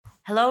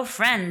Hello,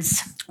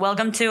 friends.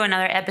 Welcome to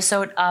another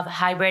episode of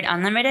Hybrid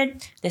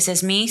Unlimited. This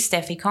is me,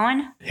 Steffi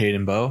Cohen.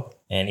 Hayden Bowe.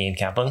 And Ian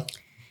Kaplan.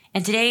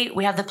 And today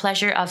we have the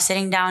pleasure of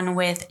sitting down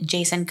with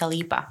Jason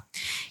Khalipa.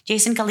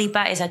 Jason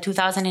Khalipa is a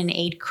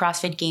 2008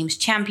 CrossFit Games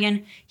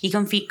champion. He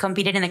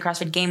competed in the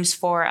CrossFit Games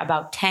for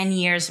about 10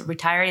 years,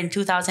 retired in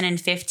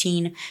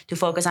 2015 to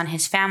focus on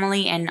his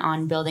family and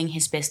on building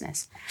his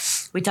business.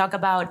 We talk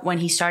about when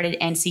he started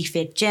NC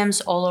Fit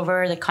gyms all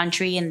over the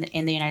country in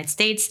the United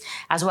States,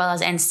 as well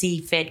as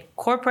NC Fit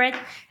Corporate,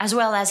 as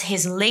well as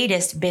his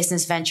latest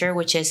business venture,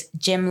 which is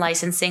gym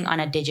licensing on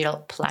a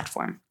digital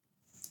platform.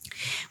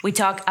 We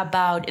talk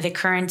about the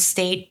current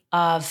state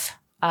of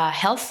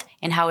health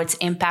and how it's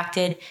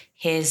impacted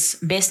his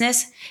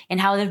business and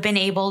how they've been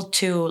able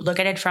to look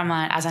at it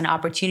as an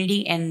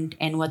opportunity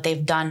and what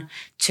they've done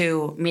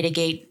to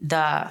mitigate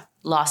the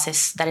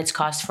losses that it's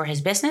caused for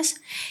his business,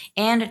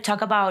 and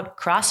talk about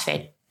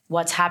CrossFit,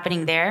 what's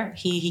happening there.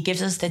 He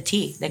gives us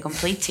the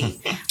complete tea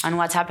on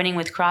what's happening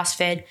with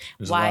CrossFit.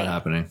 There's a lot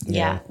happening.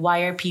 Yeah.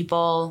 Why are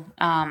people,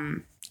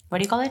 what do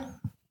you call it?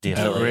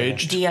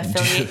 Outraged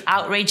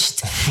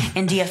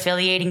and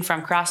de-affiliating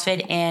from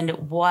CrossFit,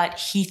 and what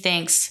he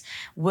thinks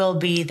will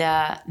be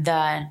the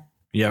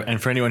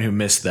and for anyone who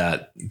missed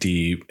that,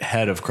 the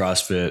head of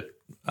CrossFit,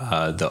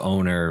 the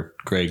owner,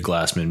 Greg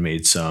Glassman,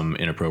 made some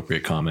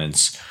inappropriate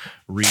comments,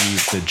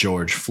 the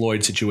George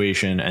Floyd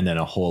situation, and then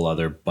a whole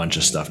other bunch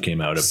of stuff came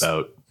out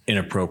about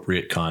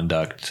inappropriate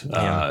conduct,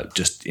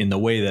 just in the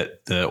way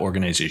that the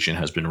organization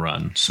has been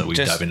run. So we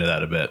dive into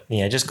that a bit.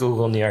 Yeah, just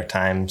Google New York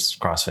Times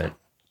CrossFit.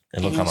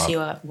 And you'll see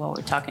what we're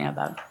talking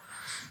about.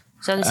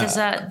 So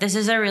this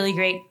is a really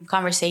great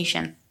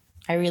conversation.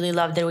 I really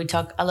loved that we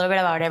talked a little bit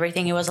about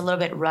everything. It was a little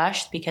bit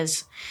rushed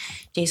because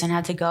Jason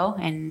had to go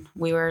and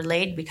we were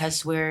late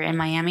because we're in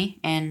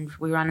Miami and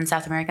we were on in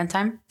South American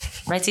time.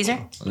 Right, Caesar?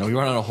 No, we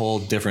were on a whole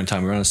different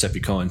time. We were on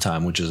Steffi Cohen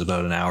time, which is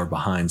about an hour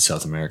behind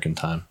South American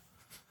time.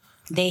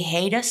 They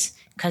hate us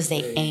because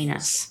they ain't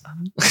us.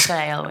 That's what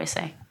I always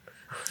say.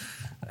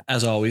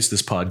 As always,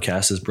 this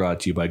podcast is brought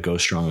to you by Go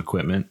Strong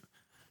Equipment.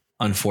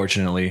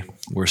 Unfortunately,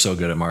 we're so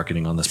good at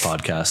marketing on this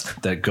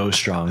podcast that Go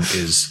Strong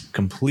is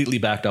completely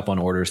backed up on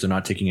orders. They're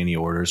not taking any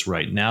orders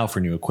right now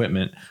for new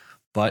equipment,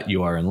 but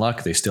you are in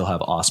luck. They still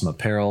have awesome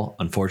apparel.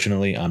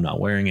 Unfortunately, I'm not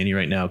wearing any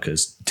right now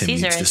because Tim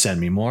needs to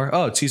send me more.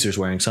 Oh, Caesar's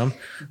wearing some.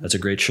 That's a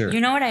great shirt. You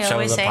know what I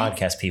always say? Show the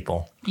podcast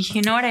people.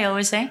 You know what I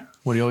always say?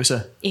 What do you always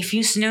say? If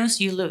you snooze,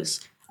 you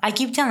lose. I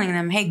keep telling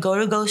them, hey, go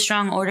to Go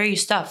Strong, order your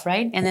stuff,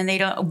 right? And then they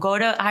don't go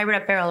to Hybrid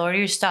Apparel, order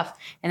your stuff.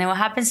 And then what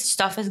happens?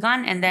 Stuff is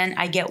gone. And then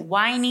I get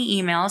whiny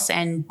emails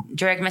and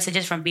direct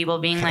messages from people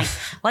being like,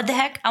 what the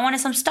heck? I wanted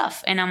some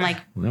stuff. And I'm like,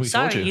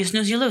 sorry, you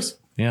snooze, you lose.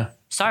 Yeah.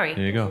 Sorry.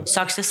 There you go.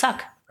 Sucks to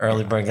suck.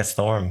 Early bird gets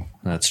the worm.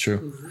 That's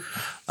true.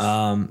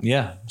 So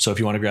if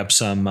you want to grab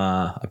some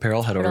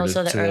apparel, head over to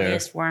also the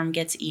earliest worm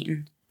gets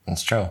eaten.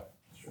 That's true.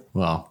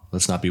 Well,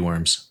 let's not be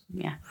worms.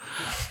 Yeah.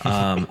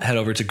 Head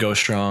over to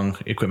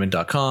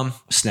gostrongequipment.com,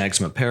 snag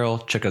some apparel,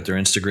 check out their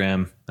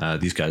Instagram.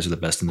 These guys are the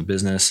best in the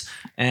business.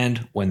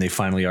 And when they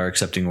finally are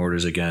accepting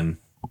orders again,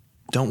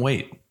 don't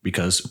wait,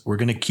 because we're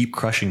going to keep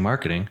crushing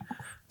marketing.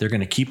 They're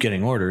going to keep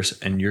getting orders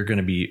and you're going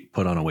to be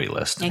put on a wait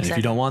list. Exactly. And if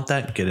you don't want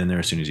that, get in there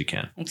as soon as you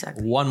can.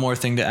 Exactly. One more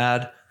thing to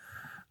add.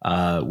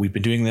 We've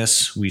been doing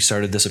this. We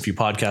started this a few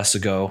podcasts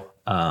ago.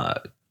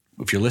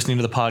 If you're listening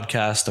to the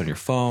podcast on your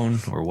phone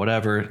or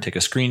whatever, take a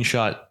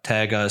screenshot,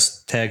 tag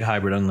us, tag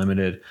Hybrid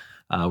Unlimited.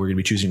 We're going to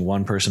be choosing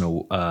one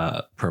person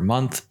per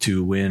month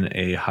to win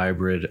a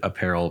Hybrid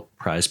Apparel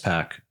prize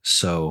pack.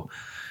 So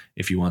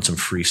if you want some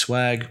free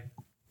swag,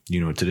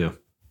 you know what to do.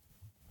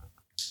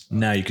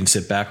 Now you can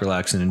sit back,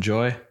 relax, and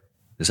enjoy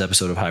this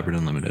episode of Hybrid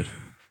Unlimited.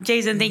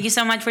 Jason, thank you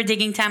so much for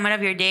taking time out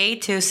of your day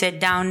to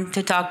sit down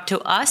to talk to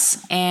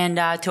us and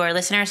to our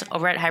listeners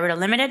over at Hybrid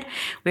Unlimited.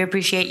 We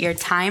appreciate your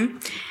time.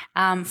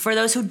 For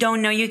those who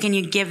don't know you, can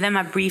you give them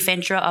a brief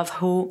intro of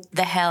who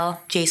the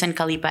hell Jason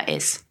Khalipa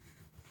is?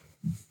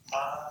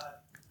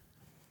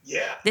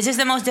 Yeah. This is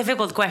the most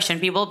difficult question.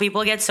 People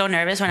get so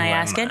nervous when I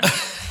ask it.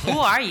 Who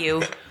are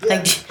you?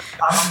 Yeah,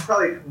 I'm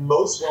probably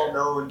most well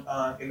known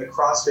in the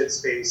CrossFit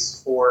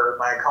space for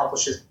my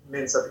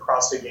accomplishments at the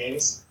CrossFit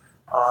Games.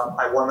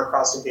 I won the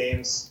CrossFit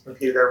Games,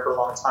 competed there for a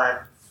long time,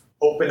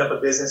 opened up a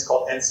business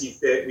called NC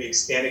Fit. We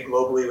expanded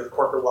globally with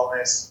corporate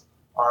wellness,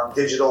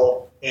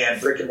 digital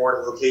and brick and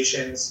mortar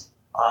locations.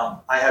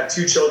 I have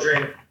 2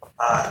 children,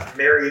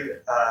 married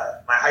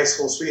my high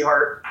school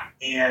sweetheart,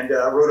 and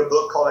wrote a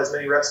book called As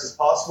Many Reps as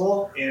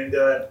Possible, and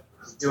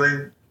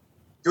doing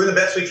the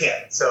best we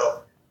can.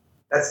 So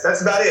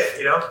that's about it.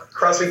 You know,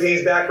 CrossFit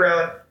Games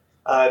background,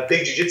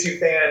 big jiu-jitsu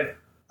fan,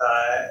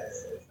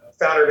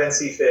 founder of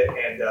NC Fit,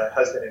 and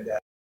husband and dad.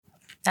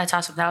 That's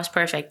awesome. That was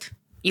perfect.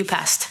 You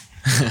passed.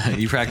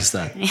 You practiced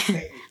that.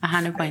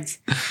 100 points.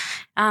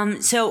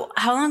 So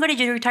how long ago did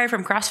you retire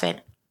from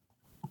CrossFit?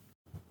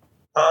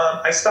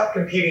 I stopped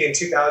competing in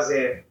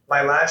 2000.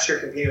 My last year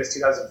competing was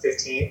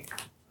 2015.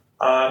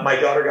 My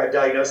daughter got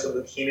diagnosed with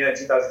leukemia in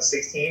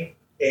 2016,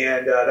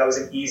 and that was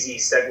an easy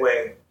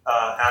segue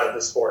out of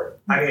the sport.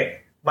 I mean,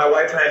 My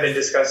wife and I had been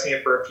discussing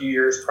it for a few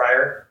years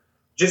prior.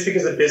 Just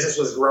because the business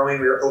was growing,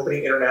 we were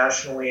opening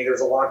internationally. There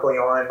was a lot going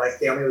on. My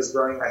family was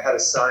growing. I had a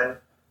son.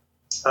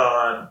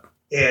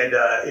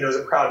 It was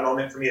a proud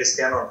moment for me to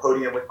stand on a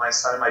podium with my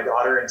son and my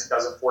daughter in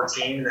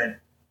 2014. And then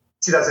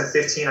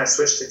 2015, I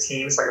switched to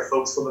teams so I could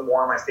focus a little bit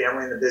more on my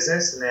family and the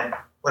business. And then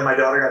when my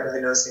daughter got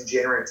diagnosed in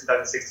January of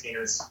 2016, it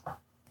was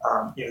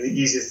the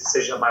easiest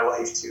decision of my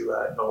life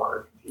to no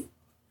longer compete.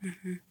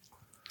 Mm-hmm.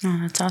 Oh,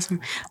 that's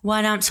awesome.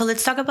 So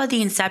let's talk about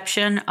the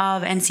inception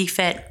of NC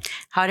Fit.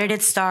 How did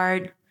it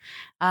start?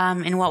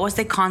 And what was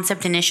the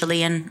concept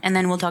initially? And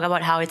then we'll talk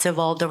about how it's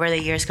evolved over the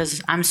years,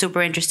 because I'm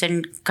super interested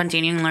in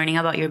continuing learning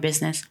about your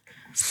business.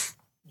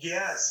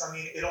 Yes. I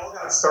mean, it all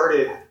got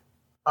started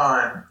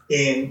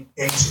in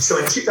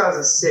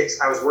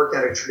 2006, I was working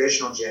at a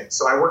traditional gym.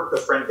 So I worked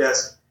the front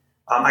desk.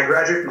 I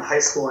graduated from high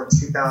school in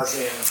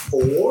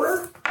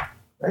 2004,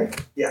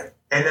 right? Yeah.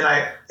 And then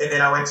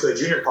I went to a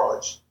junior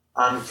college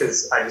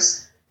because I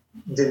just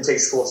didn't take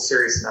school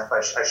serious enough.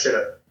 I should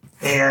have.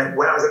 And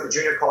when I was at the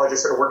junior college, I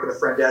started working the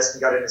front desk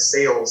and got into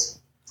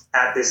sales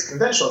at this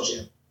conventional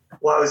gym.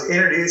 Well, I was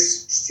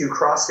introduced to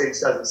CrossFit in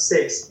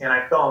 2006, and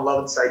I fell in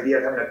love with this idea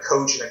of having a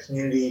coach and a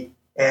community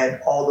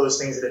and all those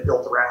things that it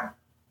built around.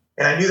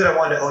 And I knew that I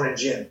wanted to own a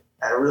gym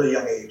at a really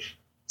young age.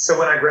 So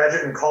when I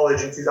graduated from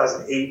college in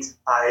 2008,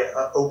 I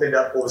opened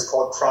up what was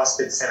called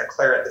CrossFit Santa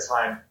Clara at the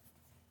time.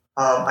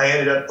 I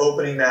ended up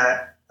opening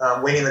that,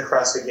 winning the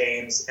CrossFit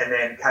Games, and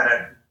then kind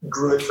of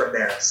grew it from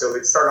there. So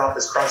it started off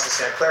as CrossFit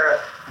Santa Clara,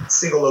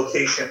 single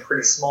location,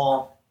 pretty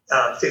small,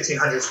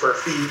 1,500 square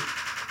feet.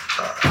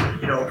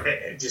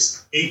 And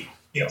just ate,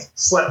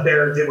 slept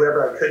there, did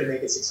whatever I could to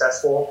make it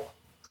successful.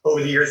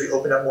 Over the years, we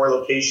opened up more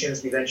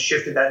locations. We then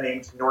shifted that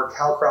name to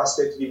NorCal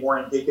CrossFit to be more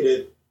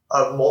indicative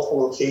of multiple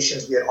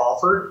locations we had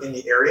offered in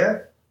the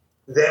area.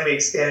 Then we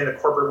expanded to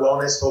corporate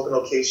wellness, open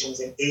locations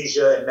in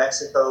Asia and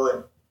Mexico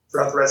and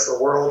throughout the rest of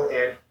the world.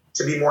 And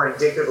to be more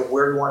indicative of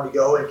where we wanted to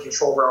go and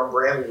control our own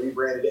brand, we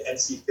rebranded to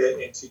NC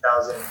Fit in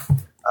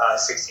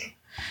 2016.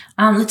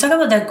 Let's talk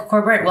about the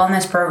corporate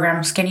wellness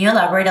programs. Can you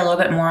elaborate a little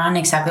bit more on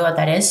exactly what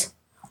that is?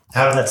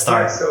 How did that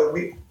start? Yeah, so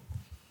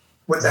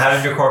how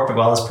did your corporate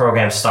wellness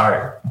program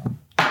start?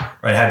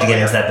 Right, how did you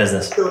get into that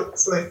business? So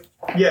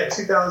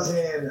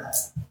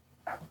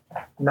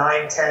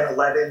 2009, 10,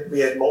 11, we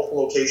had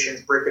multiple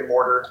locations, brick and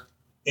mortar,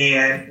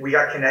 and we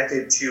got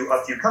connected to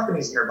a few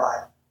companies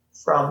nearby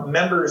from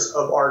members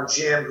of our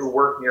gym who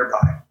work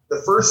nearby.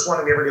 The first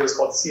one we ever did was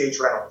called CH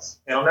Reynolds,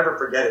 and I'll never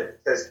forget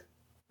it because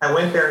I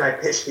went there and I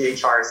pitched the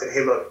HR. I said,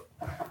 hey, look,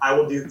 I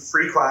will do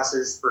free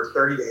classes for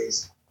 30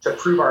 days to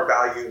prove our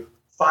value,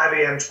 5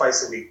 a.m.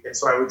 twice a week. And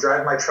so I would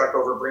drive my truck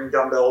over, bring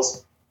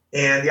dumbbells.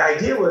 And the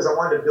idea was I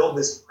wanted to build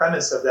this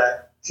premise of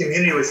that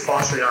community was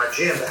fostered in our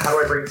gym, but how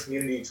do I bring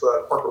community to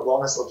a corporate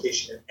wellness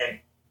location and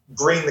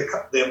bring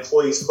the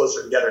employees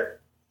closer together?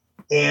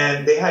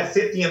 And they had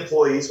 50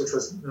 employees, which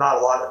was not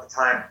a lot at the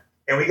time.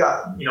 And we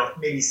got,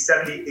 maybe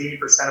 70,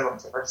 80% of them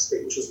to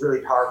participate, which was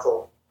really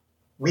powerful.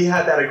 We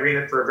had that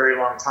agreement for a very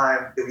long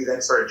time that we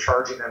then started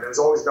charging them. It was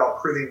always about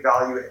proving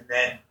value and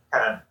then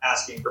kind of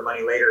asking for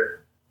money later.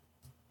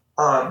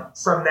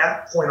 From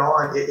that point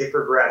on, it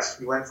progressed.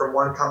 We went from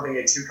one company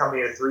to two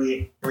company to three,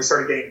 and we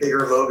started getting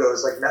bigger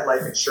logos like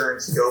MetLife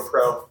Insurance,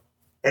 GoPro.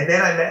 And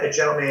then I met a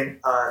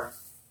gentleman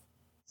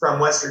from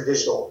Western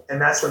Digital,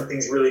 and that's when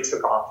things really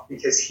took off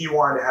because he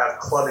wanted to have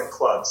club and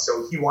club.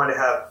 So he wanted to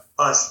have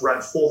us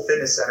run full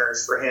fitness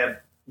centers for him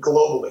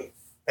globally.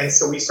 And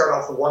so we started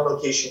off with one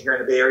location here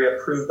in the Bay Area,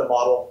 proved the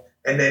model,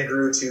 and then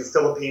grew to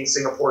Philippines,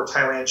 Singapore,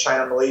 Thailand,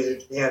 China, Malaysia,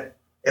 Japan.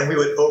 And we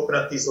would open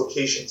up these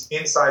locations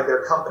inside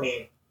their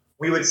company.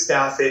 We would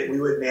staff it, we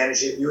would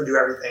manage it, we would do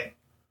everything.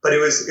 But it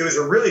was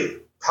a really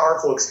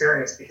powerful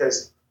experience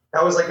because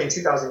that was like in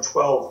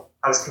 2012.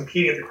 I was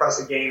competing at the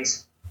CrossFit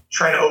Games,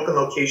 trying to open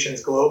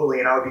locations globally,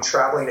 and I would be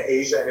traveling to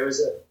Asia. And it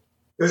was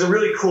a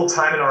really cool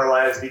time in our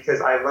lives because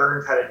I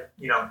learned how to,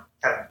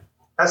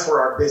 that's where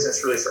our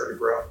business really started to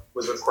grow,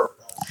 was with corporate.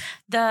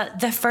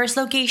 The first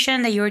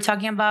location that you were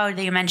talking about,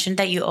 that you mentioned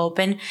that you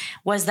opened,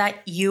 was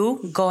that you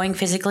going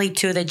physically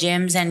to the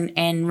gyms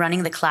and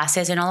running the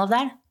classes and all of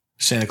that?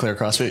 Santa Clara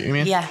CrossFit, you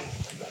mean? Yeah.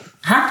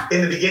 Huh?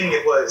 In the beginning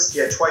it was,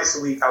 twice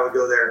a week I would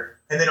go there.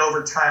 And then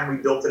over time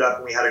we built it up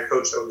and we had a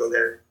coach that would go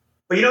there.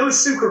 But it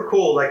was super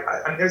cool. Like,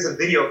 there's a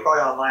video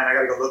probably online. I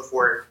got to go look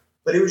for it.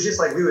 But it was just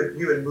like we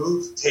would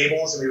move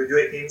tables and we would do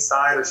it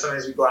inside, or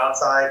sometimes we'd go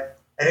outside.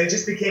 And it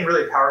just became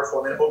really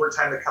powerful. And then over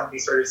time the company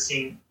started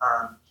seeing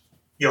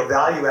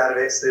value out of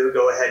it, so they would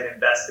go ahead and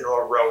invest in a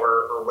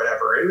rower or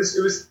whatever. It was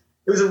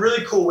a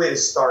really cool way to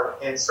start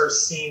and start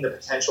seeing the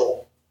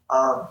potential.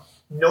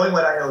 Knowing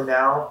what I know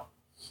now,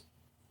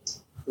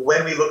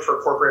 when we look for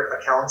corporate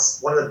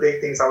accounts, one of the big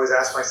things I always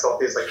ask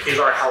myself is is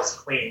our house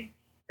clean?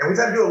 And we've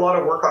had to do a lot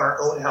of work on our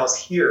own house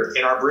here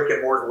in our brick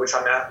and mortar, which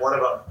I'm at one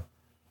of them.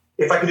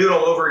 If I could do it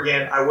all over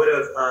again, I would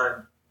have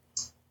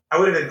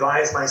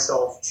advised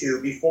myself to,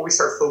 before we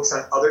start focusing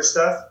on other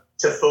stuff,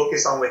 to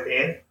focus on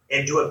within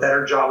and do a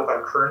better job with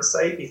our current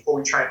site before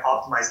we try and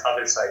optimize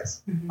other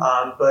sites. Mm-hmm.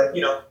 But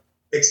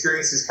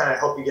experiences kind of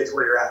help you get to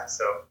where you're at.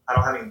 So I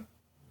don't have any.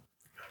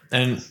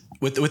 And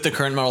with the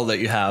current model that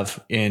you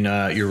have in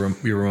your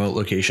remote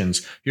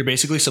locations, you're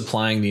basically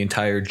supplying the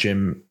entire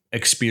gym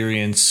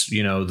experience.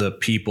 The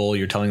people,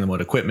 you're telling them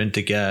what equipment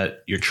to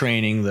get, you're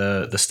training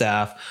the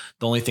staff.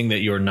 The only thing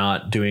that you're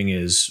not doing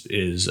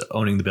is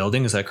owning the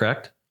building. Is that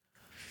correct?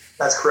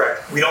 That's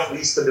correct. We don't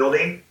lease the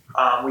building.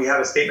 We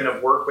have a statement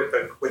of work with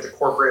the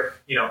corporate.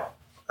 We have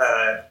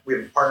a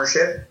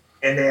partnership,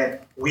 and then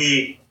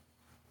we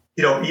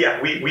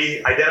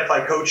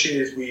identify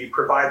coaches, we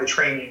provide the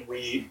training,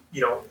 we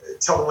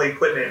tell them the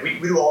equipment, we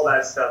do all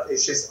that stuff.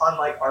 It's just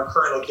unlike our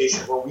current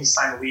location where we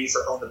sign a lease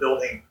or own the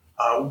building.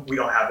 We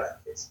don't have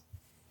that case.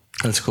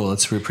 That's cool.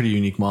 That's a pretty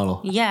unique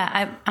model.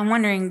 Yeah, I'm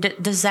wondering,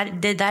 did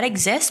that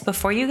exist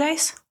before you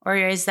guys, or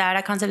is that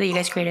a concept that you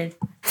guys created?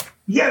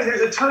 Yeah,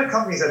 there's a ton of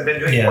companies that have been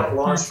doing park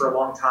launch for a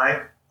long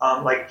time.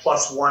 Like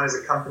Plus One is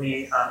a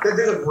company.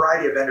 There's a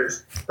variety of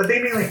vendors, but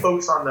they mainly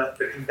focus on the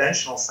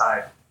conventional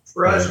side.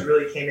 For us, we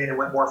really came in and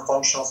went more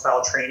functional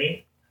style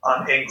training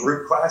and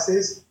group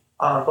classes.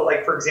 But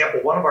like, for example,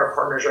 one of our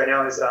partners right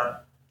now is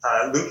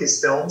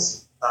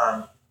Lucasfilms,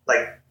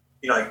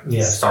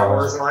 Star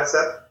Wars and all that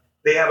stuff.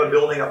 They have a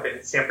building up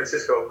in San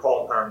Francisco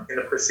called, in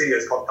the Presidio,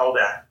 it's called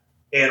LDAT.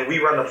 And we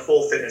run the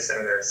full fitness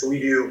center there. So we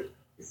do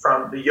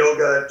from the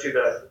yoga to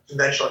the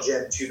conventional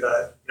gym to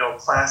the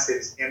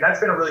classes. And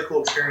that's been a really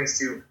cool experience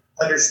to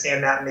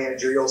understand that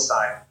managerial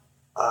side.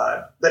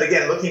 But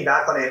again, looking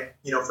back on it,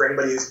 for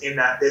anybody who's in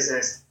that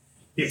business,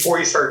 before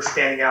you start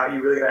standing out,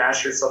 you really got to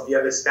ask yourself, do you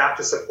have the staff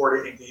to support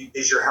it? And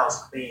is your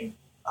house clean?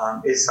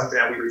 Is something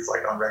that we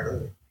reflect on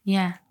regularly.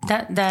 Yeah,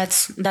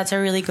 that's a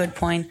really good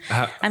point.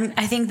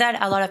 I think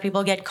that a lot of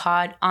people get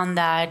caught on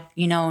that,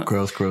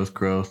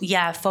 growth.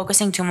 Yeah,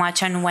 focusing too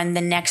much on when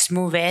the next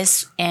move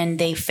is, and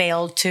they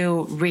fail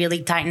to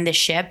really tighten the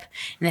ship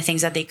and the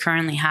things that they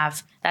currently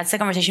have. That's the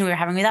conversation we were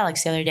having with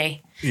Alex the other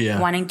day. Yeah,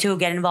 wanting to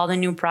get involved in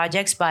new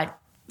projects, but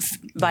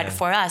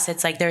for us,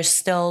 it's like there's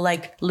still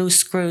like loose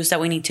screws that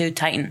we need to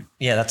tighten.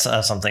 Yeah, that's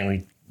something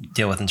we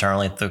deal with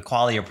internally. The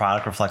quality of your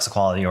product reflects the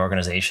quality of your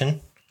organization,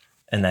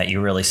 and that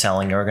you're really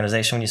selling your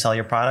organization when you sell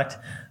your product.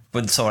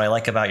 But so what I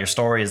like about your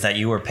story is that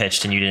you were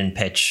pitched and you didn't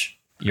pitch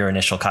your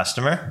initial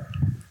customer,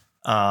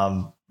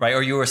 right?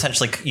 Or you were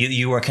essentially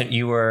you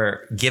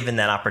were given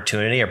that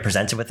opportunity or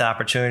presented with that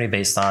opportunity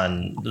based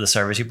on the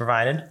service you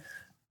provided.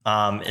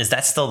 Is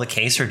that still the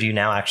case, or do you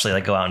now actually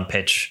go out and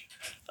pitch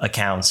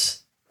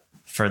accounts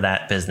for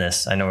that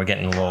business? I know we're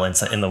getting a little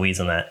in the weeds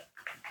on that.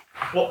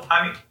 Well,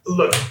 I mean,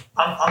 look,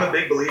 I'm a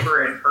big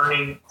believer in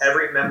earning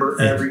every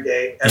member every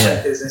day,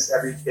 every business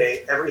every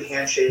day, every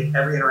handshake,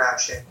 every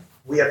interaction.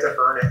 We have to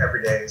earn it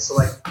every day. So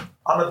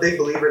I'm a big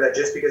believer that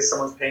just because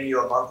someone's paying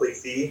you a monthly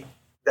fee,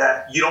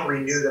 that you don't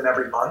renew them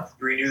every month,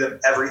 you renew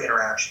them every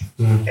interaction.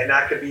 Mm-hmm. And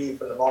that could be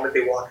from the moment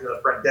they walk into the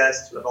front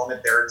desk to the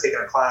moment they're taking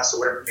a class or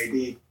whatever it may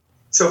be.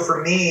 So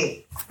for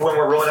me, when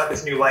we're rolling out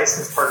this new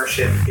license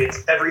partnership,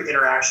 it's every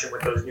interaction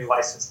with those new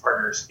license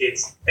partners.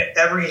 It's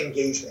every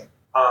engagement.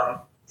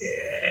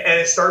 And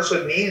it starts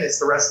with me and it's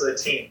the rest of the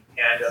team.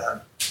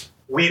 And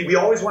we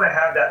always want to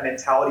have that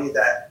mentality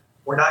that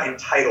we're not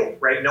entitled,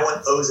 right? No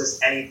one owes us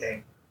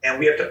anything. And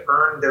we have to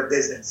earn their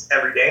business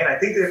every day. And I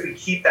think that if we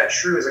keep that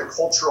true as a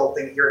cultural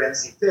thing here at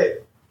NC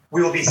Fit,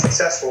 we will be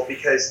successful,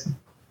 because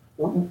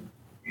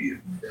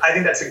I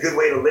think that's a good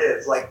way to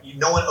live.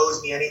 No one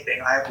owes me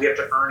anything. We have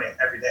to earn it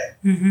every day.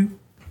 Mm-hmm.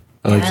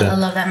 I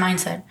love that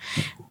mindset.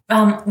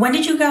 When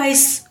did you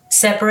guys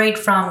separate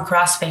from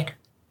CrossFit?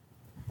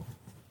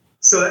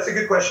 So that's a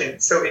good question.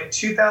 So in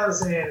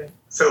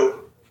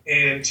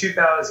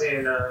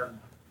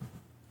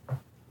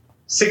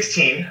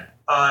 2016,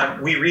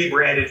 we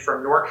rebranded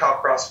from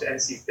NorCal CrossFit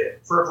NC Fit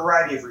for a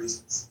variety of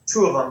reasons.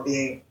 Two of them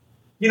being,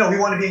 we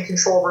want to be in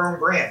control of our own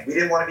brand. We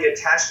didn't want to be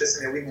attached to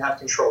something we didn't have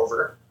control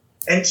over.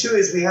 And two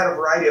is we had a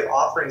variety of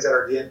offerings at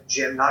our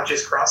gym, not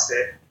just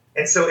CrossFit.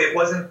 And so it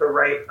wasn't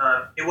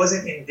it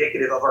wasn't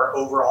indicative of our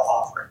overall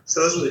offering.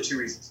 So those were the two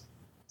reasons.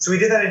 So we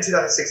did that in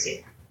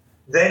 2016.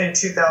 Then in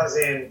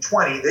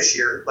 2020, this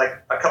year,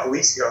 a couple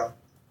weeks ago,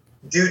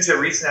 due to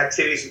recent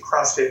activities with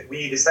CrossFit,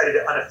 we decided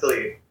to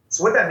unaffiliate.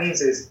 So what that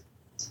means is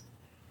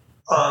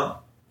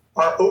our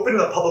open to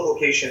the public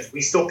locations,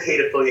 we still paid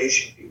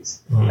affiliation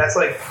fees. Mm-hmm. That's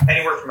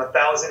anywhere from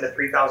 $1,000 to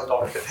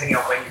 $3,000, depending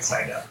on when you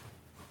signed up.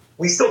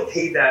 We still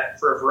paid that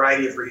for a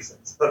variety of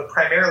reasons, but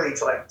primarily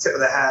to tip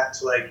of the hat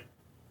to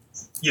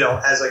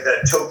as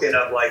a token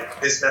of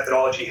this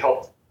methodology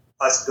helped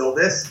us build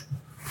this.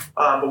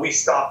 But we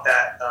stopped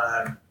that,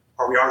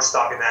 or we are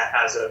stopping that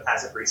as of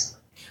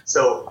recently.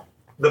 So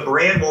the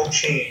brand won't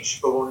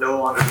change, but we'll no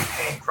longer be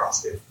paying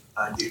CrossFit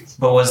dues.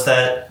 But was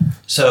that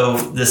so?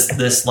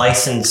 This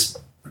license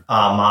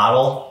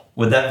model,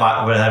 would that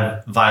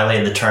have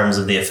violated the terms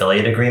of the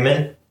affiliate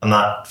agreement? I'm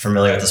not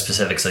familiar with the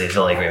specifics of the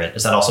affiliate agreement.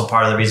 Is that also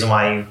part of the reason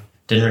why you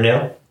didn't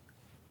renew?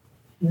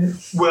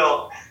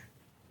 Well,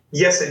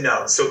 yes and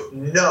no. So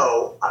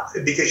no,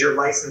 because you're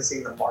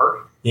licensing the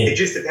mark. Yeah. It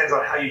just depends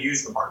on how you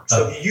use the mark.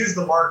 So if you use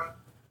the mark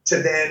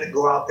to then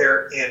go out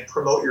there and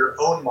promote your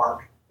own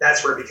mark,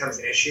 that's where it becomes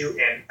an issue.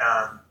 And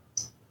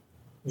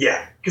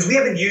because we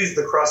haven't used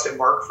the CrossFit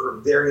mark for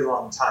a very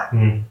long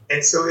time.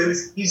 And so it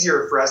was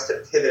easier for us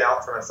to pivot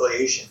out from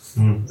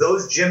affiliation.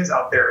 Those gyms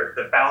out there,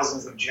 the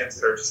thousands of gyms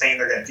that are saying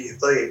they're going to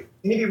de-affiliate,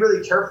 you need to be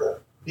really careful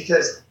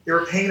because they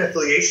were paying an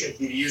affiliation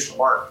fee to use the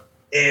mark.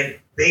 And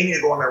they need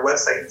to go on their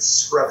website and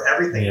scrub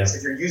everything. Because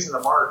if you're using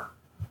the mark,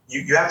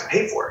 you have to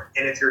pay for it.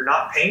 And if you're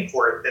not paying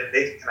for it, then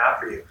they can come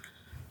after you.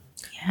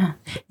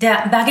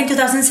 Yeah. Back in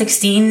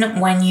 2016,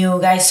 when you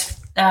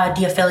guys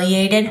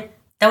de-affiliated,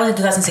 that was in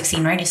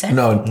 2016, right? You said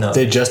no.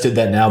 They just did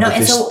that now, but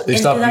they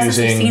stopped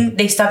using.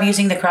 They stopped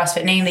using the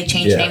CrossFit name. They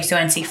changed names to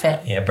NC Fit.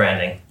 Yeah,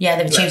 branding. Yeah,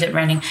 they changed it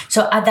branding.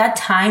 So at that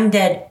time,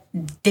 did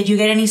you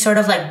get any sort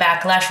of like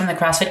backlash from the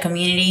CrossFit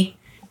community?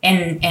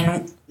 And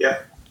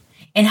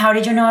how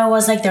did you know it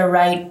was like the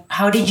right?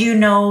 How did you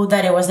know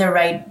that it was the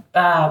right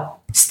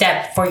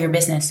step for your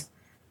business?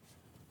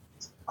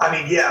 I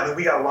mean,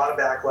 we got a lot of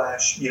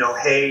backlash.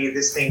 Hey,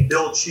 this thing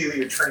built you.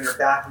 You're turning your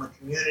back on the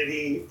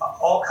community.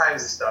 All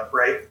kinds of stuff,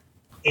 right?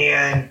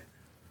 And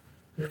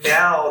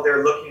now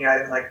they're looking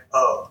at it like,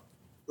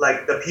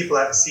 like the people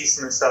at the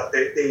CSUN and stuff,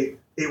 they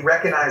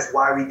recognize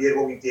why we did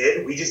what we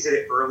did. We just did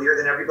it earlier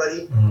than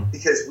everybody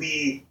because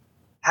we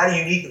had a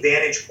unique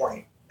vantage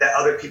point that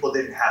other people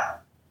didn't have.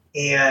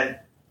 And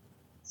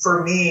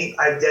for me,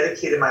 I've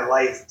dedicated my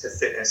life to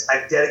fitness.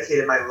 I've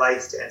dedicated my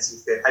life to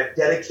NC Fit. I've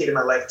dedicated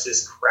my life to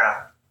this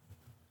craft.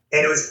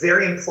 And it was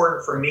very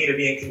important for me to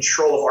be in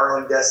control of our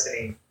own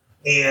destiny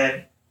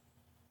and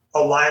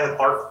align with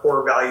our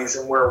core values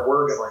and where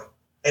we're going.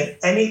 And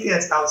anything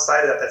that's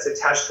outside of that, that's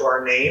attached to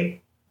our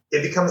name,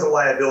 it becomes a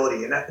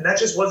liability. And that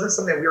just wasn't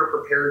something we were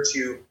prepared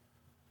to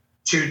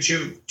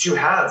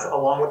have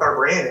along with our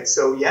brand. And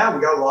so, we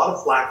got a lot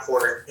of flack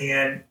for it.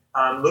 And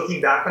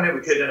looking back on it, we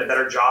could have done a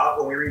better job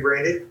when we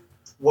rebranded.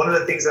 One of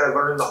the things that I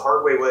learned the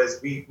hard way was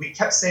we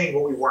kept saying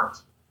what we weren't.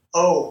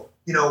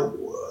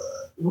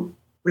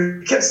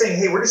 We kept saying,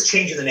 hey, we're just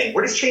changing the name.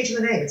 We're just changing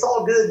the name. It's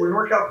all good. We're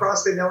Workout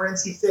CrossFit, now we're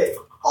NC Fit.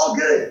 All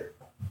good.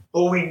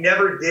 But what we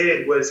never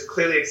did was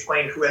clearly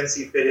explain who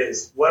NC Fit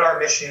is, what our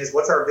mission is,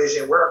 what's our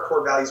vision, where are our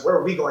core values, where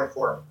are we going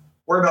for?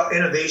 We're about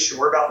innovation.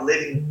 We're about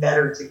living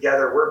better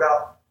together. We're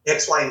about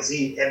X, Y, and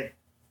Z. And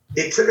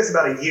it took us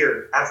about a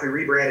year after we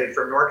rebranded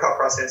from NorCal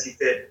CrossFit NC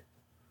Fit.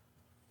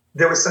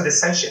 There was some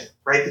dissension,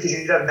 right? Because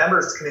you'd have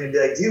members come in and be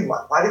like, dude,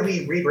 why did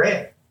we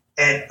rebrand?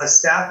 And a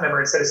staff member,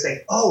 instead of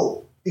saying,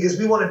 because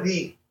we want to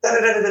be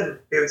da-da-da-da-da,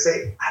 they would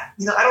say, I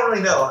don't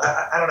really know.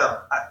 I don't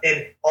know.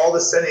 And all of a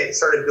sudden it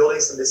started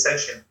building some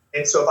dissension.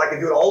 And so if I could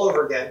do it all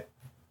over again,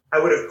 I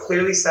would have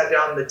clearly sat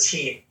down with the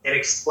team and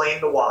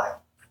explained the why,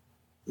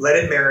 let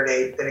it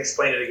marinate, then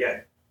explain it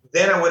again.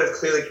 Then I would have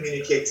clearly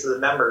communicated to the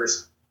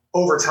members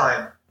over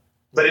time.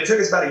 But it took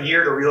us about a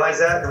year to realize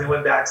that. And we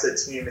went back to the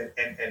team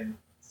and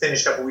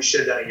finished up what we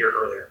should have done a year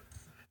earlier.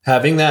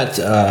 Having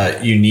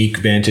that unique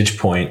vantage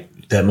point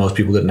that most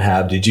people didn't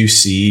have, did you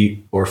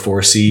see or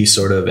foresee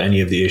sort of any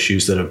of the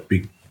issues that have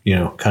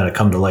kind of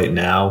come to light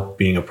now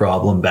being a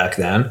problem back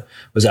then?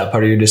 Was that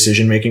part of your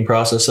decision-making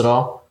process at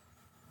all?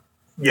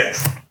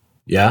 Yes.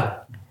 Yeah?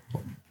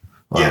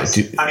 Yes.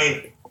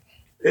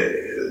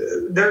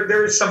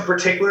 There's some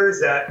particulars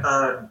that,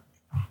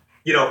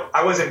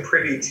 I wasn't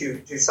privy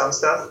to some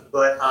stuff,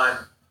 but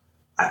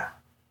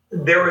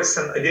there was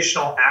some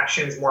additional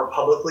actions more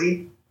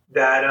publicly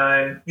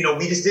that,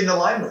 we just didn't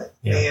align with.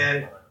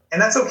 Yeah.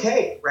 And that's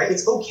okay, right?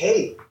 It's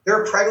okay.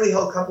 They're a privately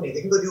held company.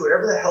 They can go do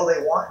whatever the hell they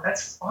want, and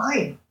that's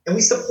fine. And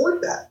we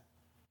support that.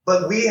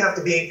 But we have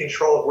to be in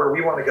control of where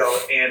we want to go.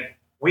 And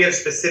we have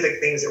specific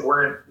things that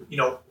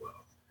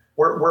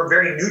we're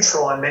very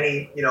neutral on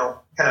many,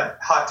 kind of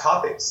hot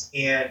topics.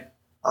 And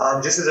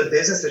just as a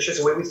business, it's just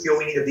the way we feel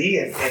we need to be.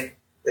 And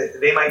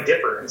they might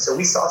differ. And so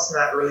we saw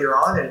some of that earlier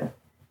on, and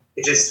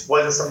it just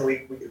wasn't something we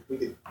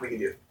could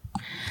do.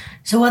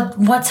 So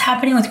what's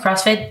happening with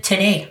CrossFit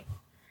today?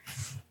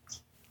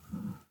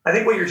 I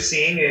think what you're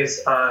seeing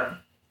is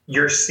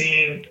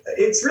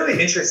it's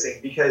really interesting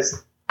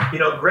because,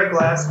 Greg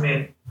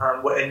Glassman,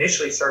 what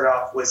initially started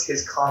off was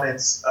his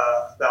comments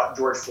about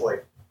George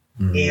Floyd.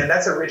 Mm-hmm. And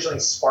that's originally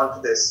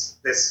sparked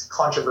this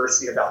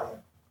controversy about him.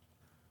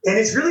 And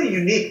it's really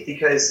unique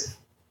because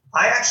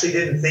I actually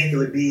didn't think it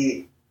would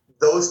be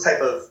those type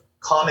of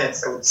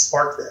comments that would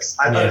spark this.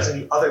 I thought it was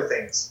going to be other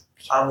things,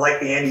 like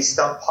the Andy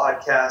Stump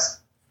podcast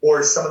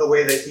or some of the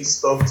way that he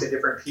spoke to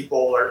different people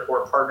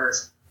or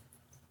partners.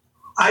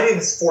 I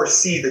didn't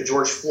foresee the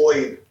George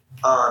Floyd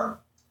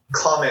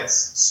comments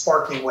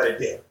sparking what it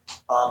did,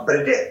 but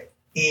it did.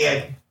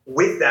 And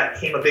with that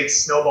came a big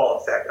snowball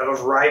effect of a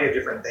variety of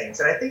different things.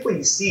 And I think when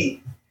you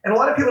see, and a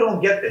lot of people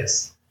don't get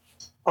this,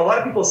 a lot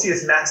of people see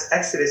this mass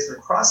exodus from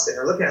CrossFit and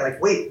are looking at it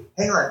like, wait,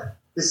 hang on,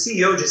 the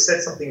CEO just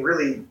said something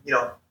really,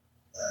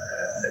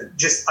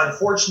 just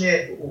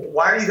unfortunate.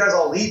 Why are you guys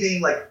all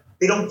leaving? Like,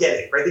 they don't get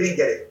it, right? They didn't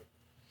get it.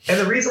 And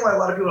the reason why a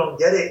lot of people don't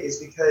get it is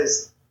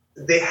because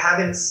they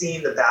haven't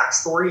seen the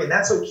backstory, and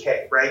that's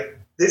okay, right?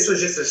 This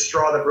was just a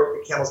straw that broke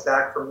the camel's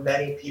back for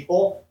many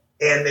people,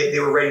 and they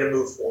were ready to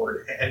move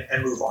forward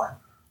and move on.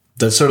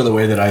 That's sort of the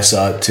way that I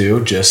saw it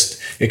too.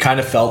 Just, it kind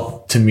of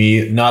felt to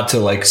me, not to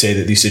like say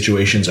that these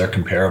situations are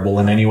comparable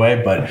in any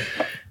way, but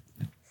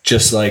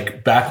just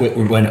like back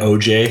when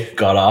OJ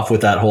got off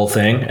with that whole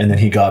thing and then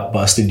he got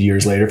busted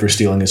years later for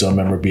stealing his own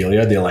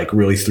memorabilia, they like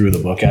really threw the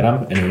book at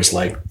him. And it was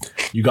like,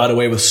 you got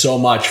away with so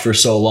much for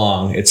so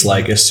long. It's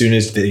like, as soon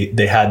as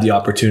they had the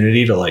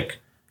opportunity to like,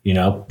 you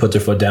know, put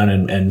their foot down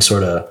and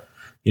sort of,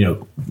 you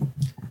know,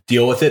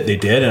 deal with it, they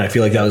did. And I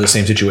feel like that was the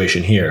same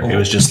situation here. It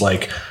was just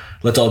like,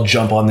 let's all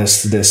jump on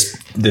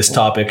this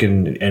topic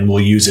and we'll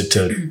use it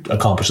to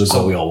accomplish this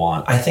what we all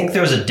want. I think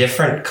there was a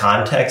different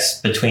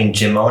context between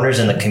gym owners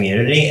in the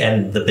community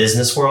and the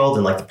business world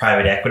and like the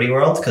private equity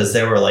world, because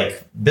there were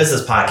like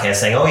business podcasts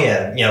saying, oh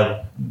yeah, you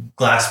know,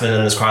 Glassman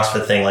and this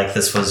CrossFit thing, like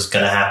this was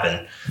going to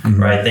happen,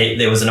 right?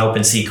 There was an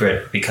open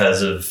secret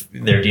because of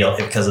their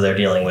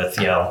dealing with,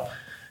 you know,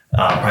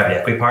 private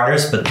equity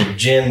partners. But the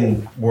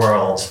gym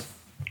world,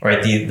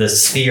 right, the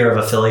sphere of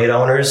affiliate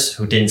owners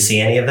who didn't see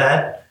any of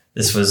that,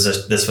 this was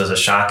a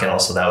shock, and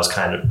also that was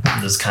kind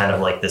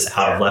of like this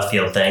out of left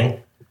field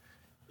thing.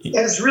 And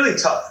it's really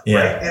tough,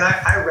 right? And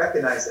I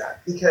recognize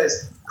that,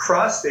 because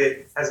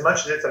CrossFit, as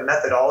much as it's a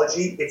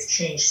methodology, it's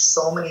changed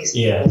so many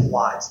people's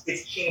lives.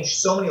 It's changed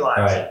so many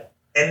lives, right.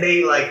 And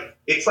they like,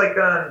 it's like,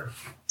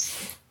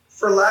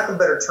 for lack of a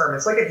better term,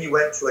 it's like if you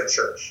went to a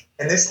church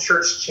and this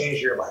church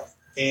changed your life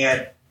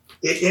and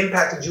it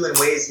impacted you in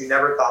ways you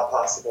never thought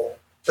possible.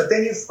 But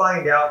then you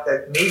find out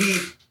that maybe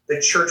the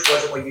church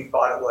wasn't what you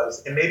thought it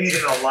was, and maybe you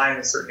didn't align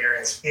in certain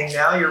areas. And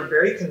now you're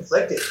very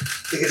conflicted,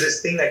 because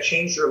this thing that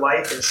changed your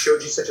life and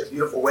showed you such a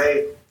beautiful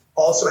way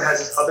also has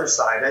this other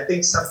side. And I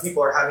think some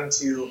people are having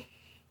to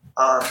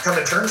come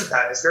to terms with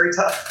that. It's very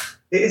tough.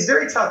 It's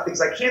very tough,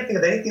 because I can't think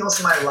of anything else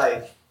in my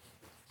life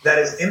that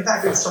has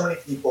impacted so many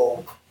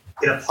people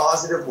in a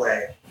positive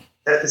way,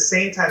 that at the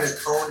same time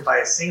is owned by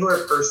a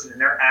singular person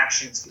and their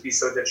actions can be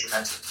so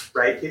detrimental,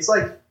 right? It's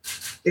like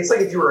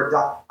if you were a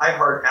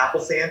diehard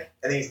Apple fan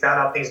and then you found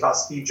out things about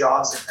Steve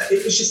Jobs.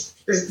 It's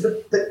just,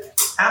 the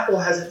Apple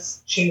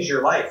hasn't changed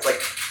your life. Like,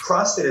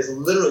 CrossFit has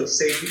literally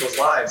saved people's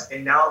lives,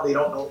 and now they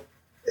don't know.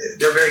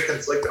 They're very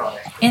conflicted on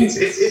it. And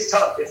it's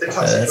tough. It's a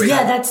tough situation.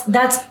 Yeah,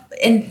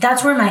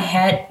 that's where my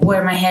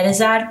head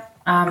is at.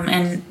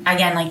 And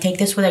again, like, take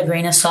this with a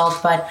grain of salt,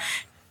 but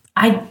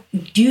I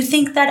do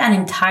think that an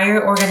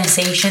entire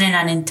organization and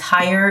an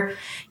entire,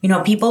 you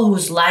know, people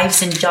whose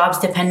lives and jobs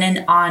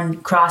dependent on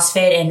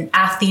CrossFit, and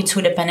athletes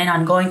who dependent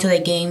on going to the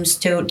games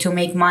to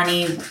make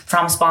money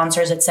from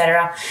sponsors,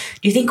 etc.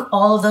 Do you think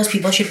all of those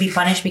people should be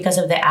punished because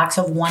of the acts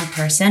of one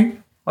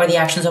person or the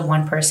actions of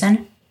one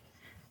person?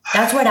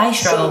 That's what I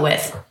struggle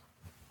with.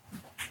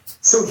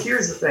 So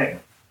here's the thing.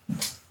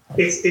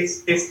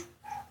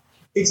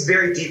 It's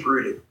very deep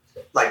rooted.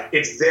 Like,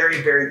 it's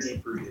very, very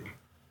deep rooted.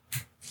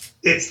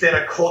 It's been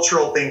a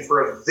cultural thing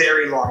for a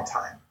very long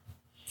time.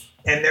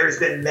 And there's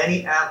been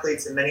many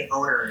athletes and many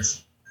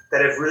owners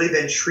that have really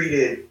been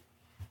treated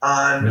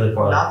really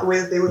not the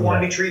way that they would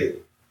want to be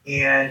treated.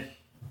 And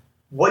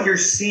what you're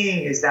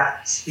seeing is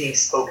that being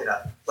spoken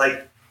up.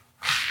 Like,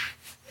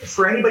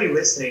 for anybody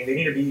listening, they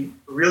need to be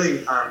really,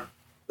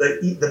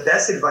 the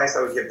best advice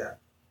I would give them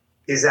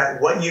is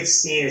that what you've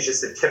seen is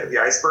just the tip of the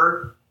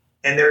iceberg.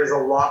 And there's a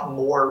lot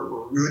more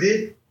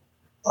rooted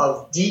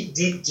of deep,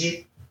 deep,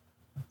 deep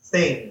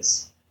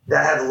things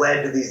that have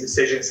led to these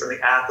decisions from the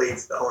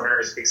athletes, the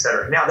owners,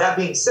 etc. Now, that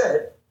being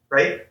said,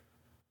 right,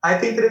 I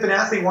think that if an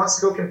athlete wants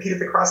to go compete at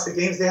the CrossFit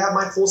Games, they have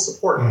my full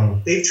support.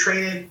 They've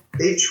trained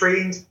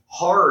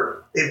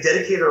hard. They've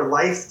dedicated their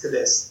life to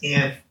this.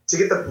 And to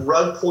get the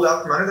rug pulled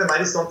out from under them, I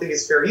just don't think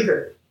it's fair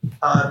either.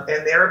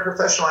 And they're a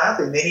professional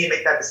athlete, and they need to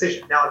make that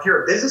decision. Now, if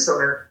you're a business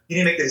owner, you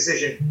need to make the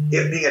decision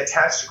if being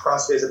attached to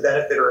CrossFit is a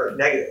benefit or a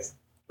negative.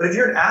 But if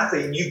you're an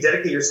athlete and you've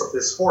dedicated yourself to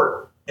this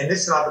sport, and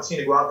this is an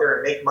opportunity to go out there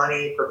and make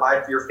money,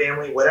 provide for your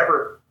family,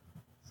 whatever,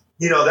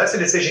 you know, that's a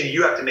decision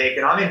you have to make.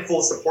 And I'm in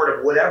full support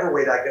of whatever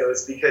way that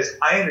goes, because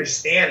I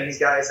understand these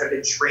guys have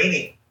been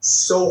training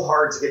so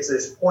hard to get to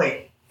this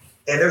point,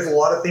 and there's a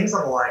lot of things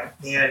on the line.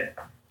 And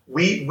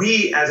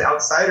we as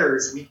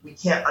outsiders, we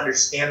can't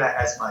understand that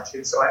as much.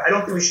 And so I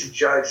don't think we should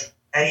judge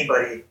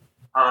anybody,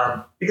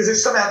 because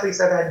there's some athletes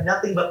that have had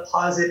nothing but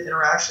positive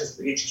interactions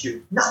with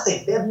HQ.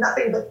 Nothing. They have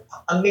nothing but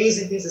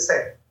amazing things to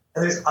say.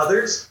 And there's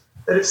others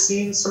that have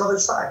seen some other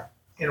side,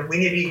 and we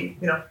need to be,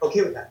 you know,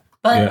 okay with that.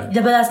 But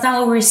that's not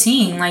what we're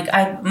seeing. Like,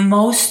 not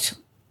most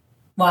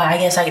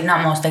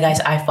the guys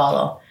I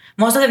follow.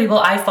 Most of the people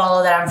I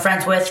follow that I'm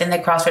friends with in the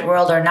CrossFit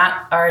world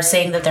are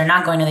saying that they're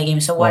not going to the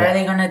games. So what are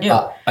they going to do?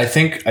 I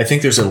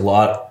think there's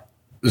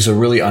a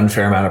really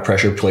unfair amount of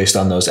pressure placed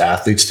on those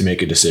athletes to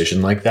make a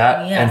decision like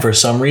that. Yeah. And for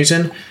some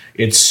reason,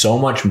 it's so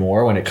much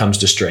more when it comes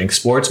to strength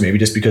sports, maybe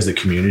just because the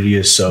community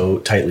is so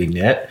tightly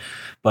knit.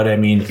 But I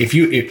mean, if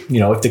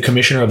the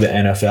commissioner of the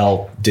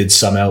NFL did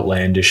some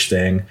outlandish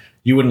thing,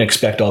 you wouldn't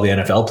expect all the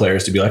NFL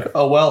players to be like,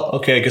 oh, well,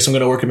 okay, I guess I'm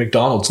going to work at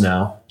McDonald's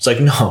now. It's like,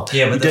 no,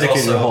 you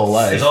dedicated your whole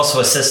life. There's also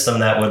a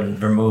system that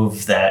would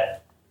remove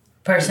that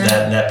person.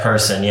 That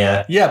person,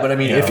 yeah. Yeah, but I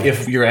mean,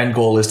 if your end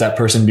goal is that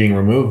person being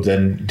removed,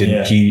 then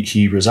didn't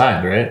he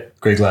resigned, right?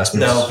 Greg Glassman.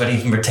 No, but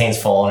he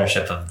retains full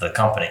ownership of the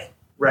company.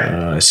 Right.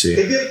 I see.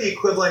 It'd be like the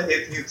equivalent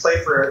if you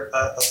play for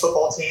a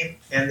football team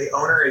and the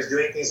owner is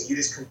doing things you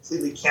just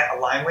completely can't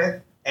align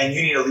with, and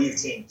you need to leave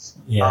teams.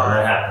 Yeah,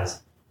 that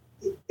happens.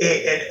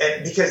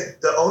 And because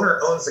the owner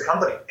owns the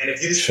company, and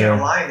if you just can't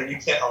align, then you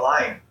can't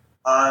align.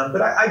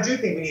 But I do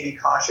think we need to be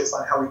cautious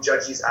on how we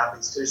judge these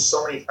athletes because there's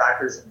so many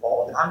factors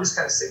involved. And I'm just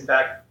kind of sitting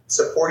back,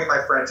 supporting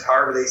my friends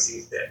however they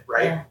see fit,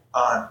 right?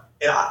 Yeah.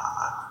 And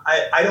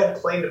I don't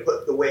claim to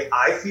put the way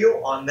I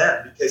feel on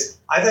them because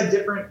I've had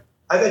different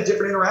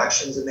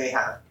interactions than they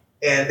have,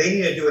 and they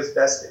need to do what's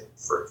best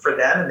for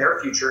them and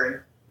their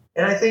future.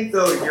 And I think,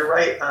 though, you're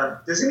right.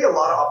 There's going to be a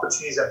lot of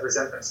opportunities that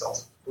present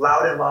themselves.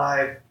 Loud and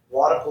Live,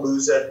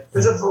 Wadapalooza.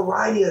 There's a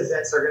variety of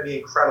events that are going to be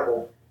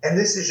incredible, and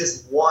this is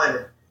just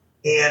one.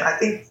 And I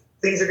think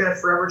things are going to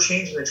forever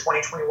change in the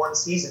 2021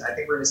 season. I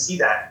think we're going to see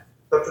that.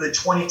 But for the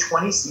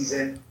 2020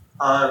 season,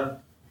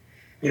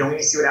 we need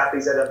to see what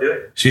athletes end up doing.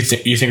 So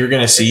you think we're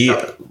going to see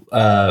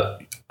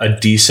a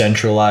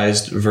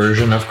decentralized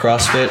version of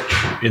CrossFit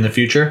in the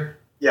future?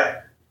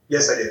 Yeah.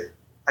 Yes, I do.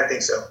 I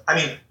think so. I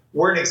mean,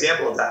 we're an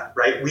example of that,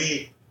 right?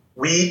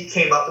 We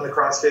came up in the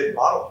CrossFit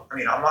model. I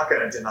mean, I'm not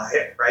going to deny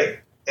it, right?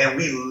 And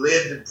we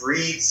lived,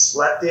 breathed,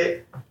 slept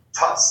it,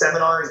 taught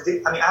seminars.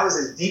 I mean, I was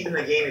as deep in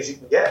the game as you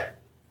can get.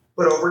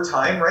 But over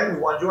time, right, we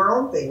want to do our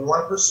own thing. We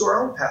want to pursue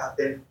our own path.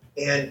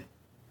 And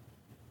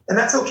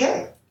that's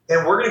okay.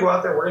 And we're going to go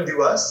out there and we're going to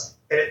do us.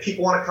 And if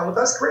people want to come with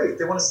us, great. If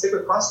they want to stick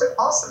with CrossFit,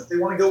 awesome. If they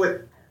want to go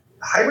with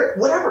hybrid,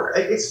 whatever,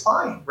 it's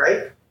fine,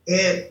 right?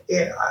 And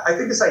I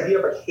think this idea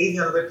of like hating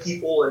on other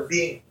people and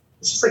being,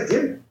 it's just like,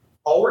 dude,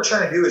 all we're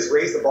trying to do is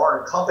raise the bar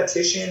in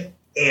competition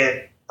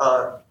and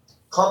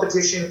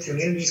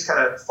communities kind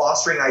of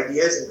fostering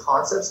ideas and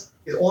concepts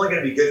is only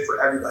going to be good for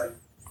everybody.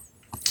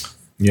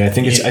 Yeah, I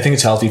think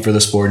it's healthy for the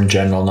sport in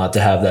general not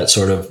to have that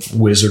sort of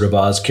Wizard of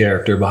Oz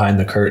character behind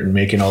the curtain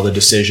making all the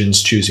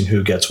decisions, choosing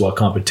who gets what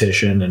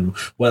competition and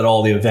what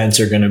all the events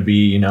are going to be.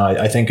 You know,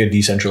 I think a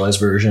decentralized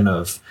version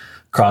of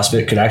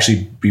CrossFit could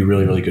actually be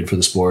really, really good for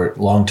the sport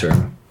long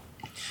term.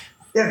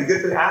 Yeah, it'd be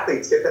good for the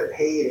athletes, get them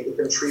paid and get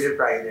them treated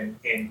right. And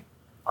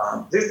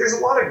there's a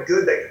lot of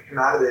good that can come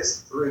out of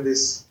this through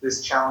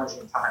this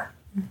challenging time.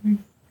 Mm-hmm.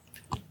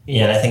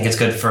 Yeah, and I think it's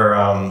good for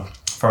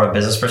from a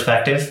business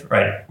perspective,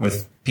 right?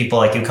 With people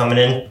like you coming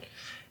in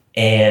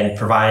and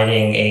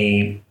providing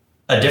a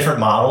different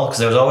model, because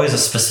there was always a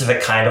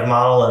specific kind of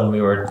model, and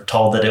we were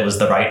told that it was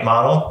the right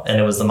model,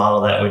 and it was the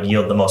model that would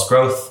yield the most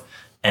growth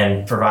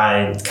and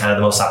provide kind of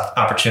the most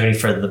opportunity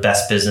for the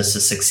best business to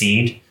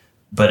succeed.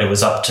 But it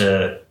was up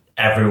to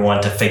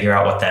everyone to figure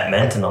out what that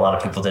meant, and a lot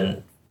of people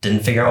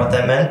didn't figure out what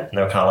that meant, and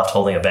they were kind of left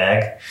holding a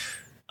bag.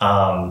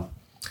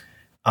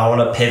 I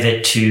want to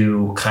pivot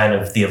to kind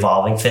of the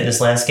evolving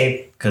fitness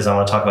landscape because I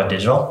want to talk about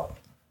digital.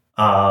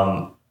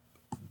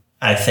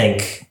 I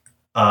think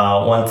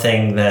one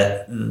thing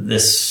that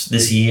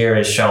this year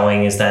is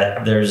showing is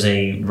that there's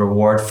a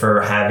reward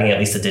for having at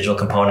least a digital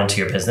component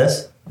to your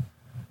business.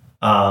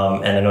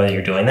 And I know that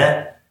you're doing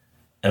that.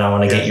 And I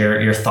want to get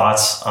your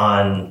thoughts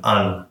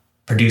on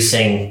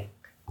producing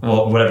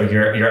whatever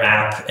your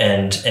app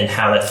and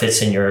how that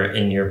fits in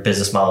your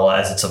business model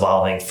as it's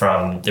evolving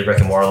from the brick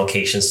and mortar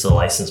locations to the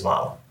license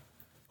model.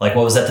 Like,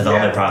 what was that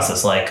development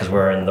process like? Because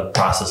we're in the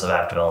process of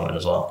app development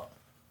as well.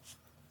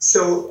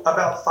 So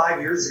about 5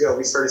 years ago,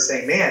 we started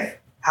saying, man,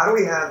 how do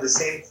we have the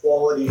same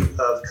quality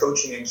of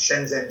coaching in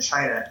Shenzhen,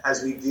 China,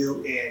 as we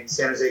do in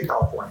San Jose,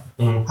 California?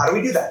 Mm-hmm. How do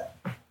we do that?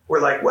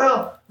 We're like,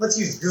 well, let's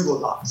use Google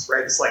Docs,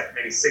 right? It's like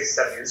maybe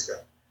 6-7 years ago.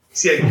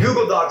 So you had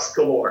Google Docs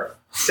galore.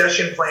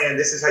 Session plan,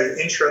 this is how you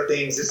intro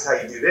things, this is how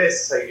you do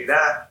this is how you do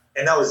that.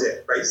 And that was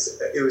it, right?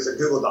 So it was a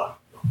Google Doc.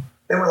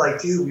 Then we're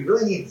like, dude, we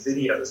really need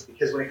videos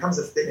because when it comes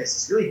to fitness,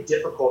 it's really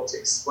difficult to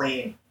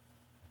explain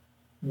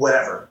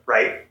whatever,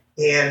 right?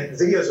 And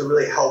videos will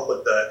really help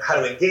with the how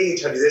to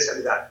engage, how to do this, how to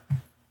do that.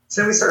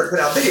 So then we started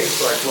putting out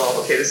videos. We're like,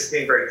 well, okay, this is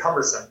getting very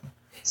cumbersome.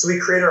 So we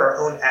created our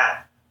own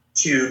app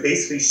to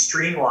basically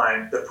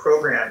streamline the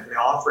program and the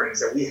offerings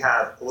that we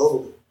have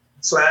globally.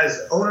 So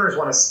as owners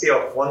want to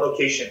scale from one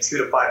location, 2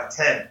 to 5 to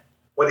 10,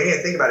 what they need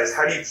to think about is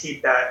how do you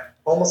keep that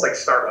almost like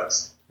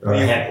Starbucks?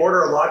 When you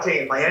order a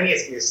latte in Miami,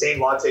 it's going to be the same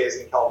latte as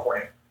in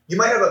California. You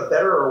might have a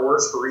better or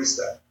worse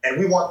barista, and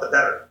we want the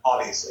better,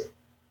 obviously.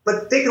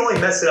 But they can only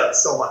mess it up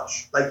so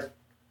much. Like,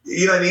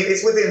 you know what I mean?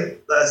 It's within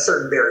a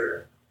certain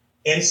barrier.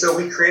 And so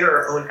we created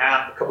our own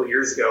app a couple of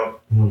years ago.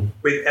 Mm-hmm.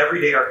 With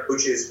every day our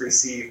coaches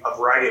receive a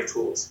variety of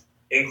tools,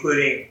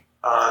 including,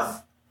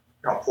 I'll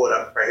pull it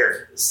up right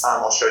here.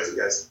 I'll show it to you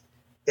guys.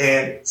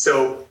 And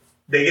so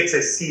they get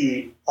to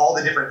see all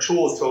the different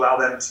tools to allow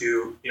them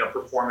to,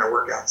 perform their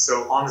workout.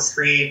 So on the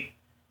screen,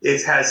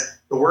 it has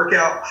the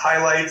workout,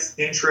 highlights,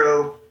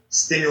 intro,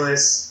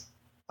 stimulus,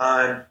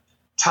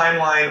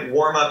 timeline,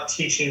 warm-up,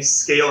 teaching,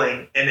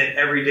 scaling, and then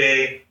every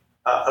day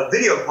a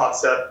video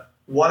pops up.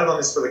 One of them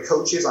is for the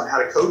coaches on how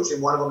to coach,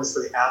 and one of them is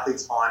for the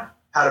athletes on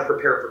how to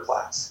prepare for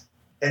class.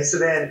 And so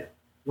then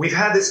we've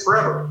had this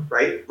forever,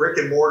 right? Brick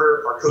and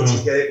mortar, our coaches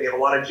get it. We have a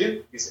lot of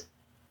gym music.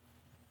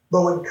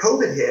 But when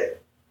COVID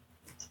hit,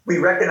 we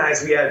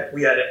recognized we had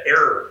an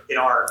error in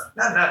our,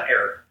 not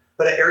error,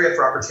 but an area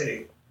for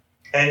opportunity.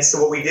 And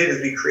so what we did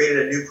is we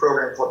created a new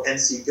program called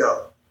NC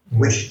Go,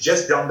 which is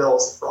just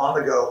dumbbells for on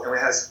the go, and it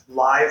has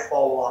live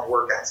follow-along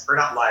workouts, or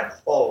not live,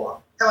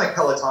 follow-along, kind of like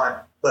Peloton,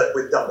 but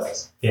with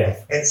dumbbells. Yeah.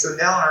 And so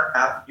now on our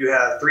app, you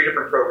have 3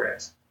 different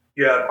programs.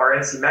 You have our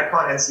NC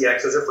Metcon,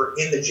 NCX, those are for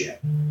in the gym,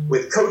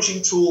 with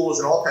coaching tools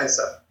and all kinds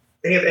of stuff.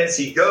 Then you have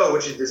NC Go,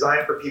 which is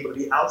designed for people to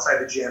be outside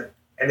the gym,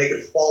 and they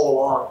could follow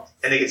along,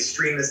 and they could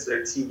stream this to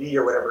their TV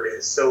or whatever it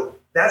is. So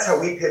that's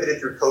how we pivoted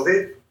through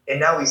COVID, and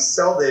now we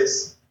sell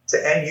this to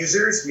end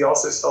users. We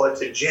also sell it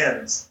to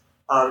gyms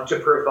to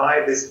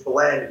provide this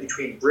blend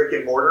between brick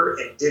and mortar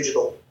and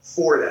digital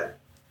for them.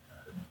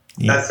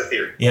 That's the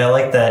theory. Yeah, I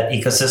like that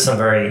ecosystem.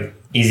 Very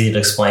easy to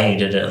explain. You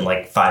did it in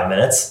like 5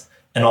 minutes.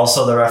 And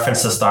also the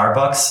reference to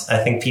Starbucks.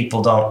 I think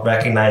people don't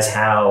recognize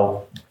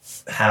how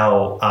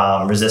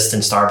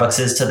resistant Starbucks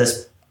is to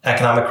this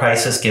economic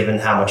crisis, given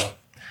how much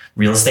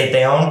real estate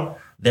they own.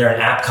 They're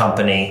an app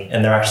company,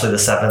 and they're actually the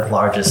 7th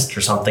largest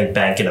or something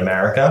bank in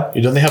America.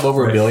 Don't they have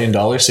over $1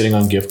 billion sitting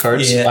on gift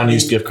cards,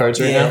 unused gift cards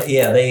right now?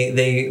 Yeah,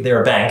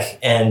 they're a bank,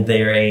 and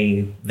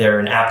they're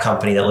an app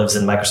company that lives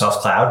in Microsoft's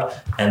cloud,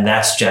 and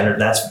that's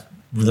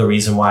the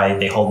reason why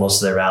they hold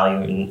most of their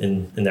value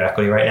in their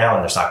equity right now,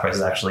 and their stock price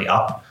is actually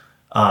up.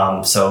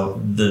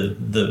 So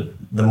the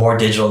more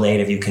digital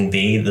native you can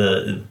be,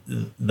 the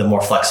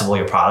more flexible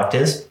your product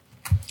is,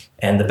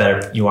 and the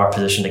better you are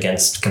positioned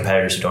against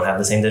competitors who don't have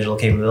the same digital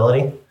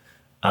capability.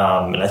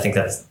 And I think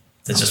it's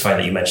just funny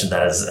that you mentioned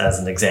that as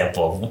an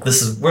example.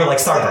 We're like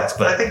Starbucks,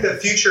 but I think the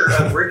future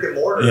of brick and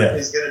mortar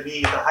is going to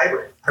be the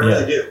hybrid. I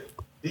really do,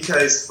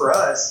 because for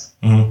us,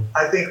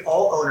 I think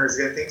all owners are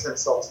going to think to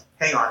themselves,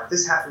 "Hang on, if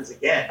this happens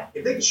again,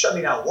 if they can shut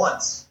me down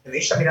once and they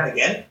shut me down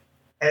again,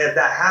 and if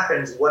that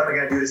happens, what am I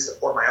going to do to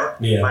support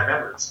my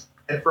members?"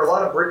 And for a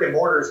lot of brick and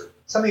mortars,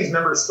 some of these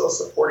members still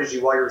supported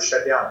you while you were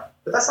shut down.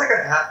 But that's not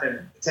going to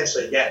happen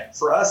potentially again.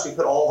 For us, we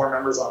put all of our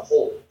members on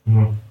hold.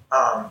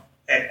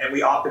 And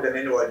we opted them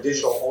into a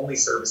digital-only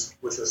service,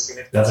 which was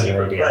significant. That's a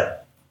good idea.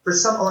 But for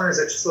some owners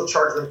that still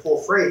charge them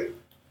full freight,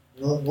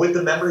 would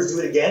the members do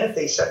it again if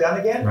they shut down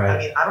again? Right. I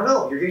mean, I don't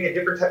know. You're getting a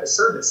different type of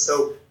service.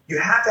 So you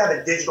have to have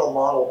a digital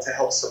model to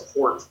help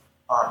support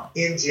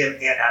in gym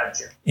and out of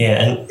gym.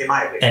 Yeah, and in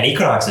my opinion. And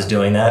Equinox is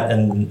doing that,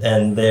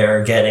 and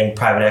they're getting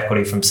private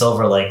equity from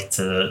Silver Lake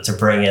to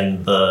bring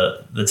in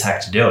the tech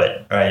to do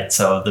it, right?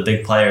 So the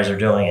big players are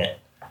doing it.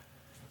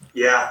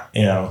 Yeah,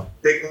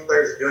 big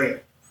players are doing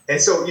it, and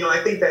so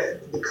I think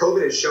that the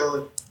COVID has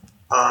shown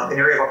an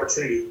area of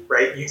opportunity,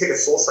 right? You take a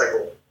Soul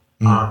Cycle,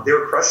 they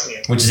were crushing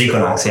it, which is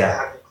Equinox,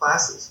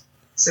 classes.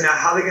 So now,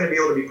 how are they going to be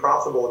able to be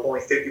profitable with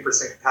only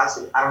 50%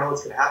 capacity? I don't know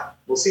what's going to happen.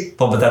 We'll see.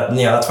 But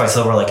that's why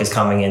Silver Lake is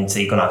coming into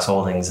Equinox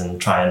Holdings and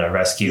trying to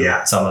rescue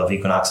some of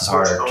Equinox's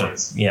harder.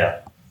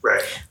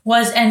 Right.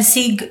 Was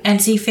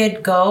NC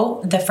Fit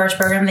Go the first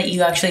program that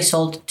you actually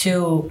sold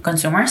to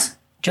consumers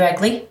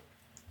directly?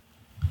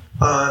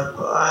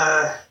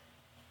 The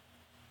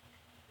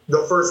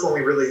first one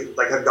we really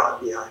have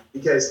gotten behind,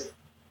 because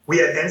we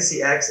had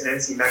NCX and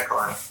NC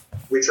Metcon,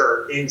 which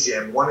are in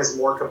gym. One is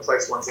more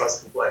complex, one's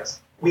less complex.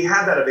 We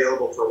had that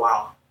available for a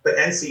while, but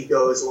NC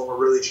Go is when we're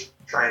really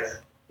trying to,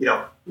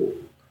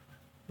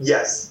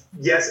 yes,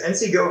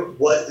 NC Go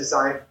was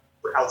designed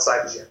for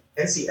outside the gym.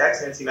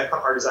 NCX and NC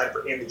Metcon are designed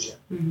for in the gym.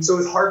 Mm-hmm. So it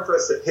was hard for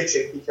us to pitch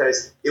it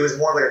because it was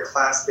more like a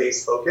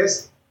class-based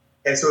focus,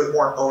 and so it was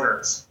more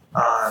owners.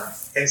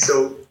 And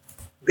so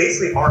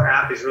basically our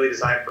app is really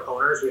designed for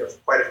owners. We have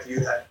quite a few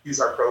that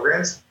use our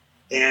programs,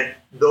 and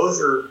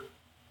those are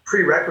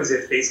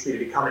prerequisites basically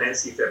to become an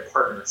NC Fit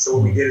partner. So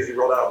what we did is we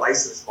rolled out a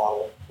license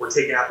model. We're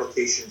taking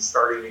applications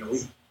starting in a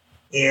week.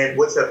 And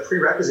what's a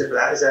prerequisite for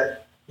that is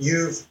that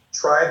you've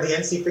tried the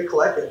NC Fit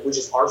Collective, which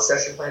is our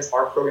session plans,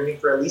 our programming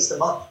for at least a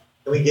month.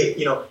 And we get,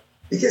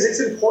 because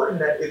it's important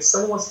that if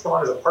someone wants to come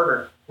on as a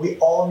partner, we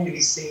all need to be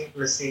singing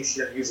from the same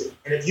sheet of music.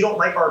 And if you don't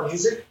like our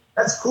music,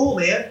 that's cool,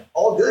 man.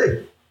 All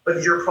good.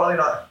 But you probably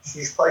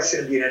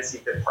shouldn't be an NC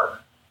Fit partner.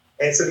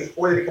 And so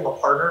before they become a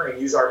partner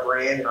and use our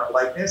brand and our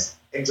likeness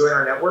and join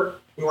our network,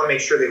 we want to make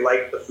sure they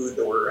like the food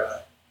that we're,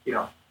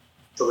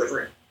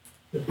 delivering.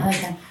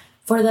 Okay.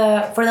 For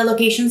the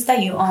locations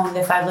that you own,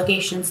 the 5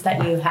 locations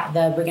that you have,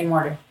 the brick and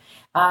mortar,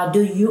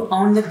 do you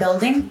own the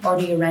building or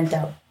do you rent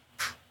out?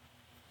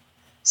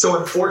 So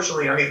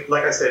unfortunately,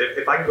 like I said,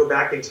 if I can go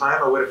back in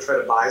time, I would have tried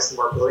to buy some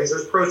of our buildings.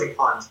 There's pros and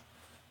cons.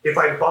 If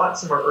I bought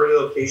some of our early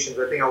locations,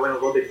 I think I went a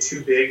little bit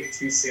too big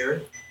too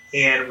soon.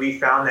 And we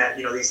found that,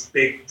 these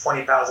big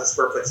 20,000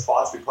 square foot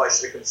spots, we probably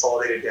should have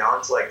consolidated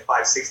down to like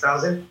 5,000,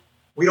 6,000.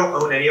 We don't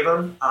own any of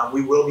them.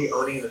 We will be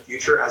owning in the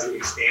future as we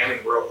expand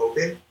and grow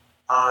open.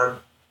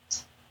 But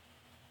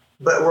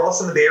we're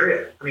also in the Bay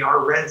Area.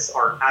 Our rents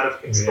are out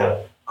of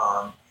control.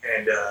 Yeah.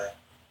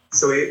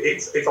 So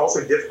it's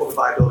also difficult to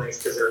buy buildings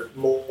because they're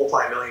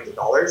multi-millions of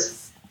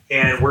dollars.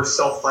 And we're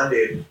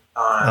self-funded.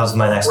 That was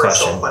my next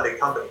question. We're a self-funded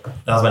company.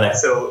 That was my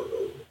next. So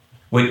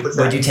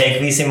Would you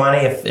take VC money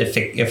if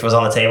it was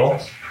on the table?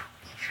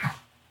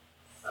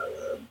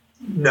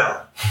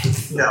 No,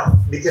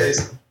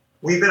 because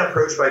we've been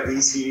approached by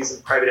VCs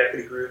and private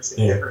equity groups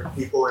and different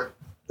people. And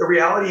the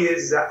reality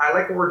is that I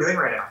like what we're doing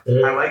right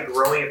now. I like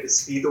growing at the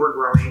speed that we're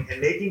growing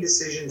and making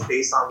decisions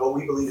based on what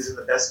we believe is in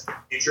the best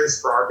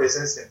interest for our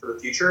business and for the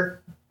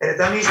future. And if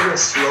that means we're going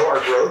to slow our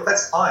growth,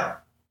 that's fine.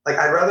 Like,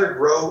 I'd rather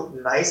grow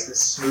nice and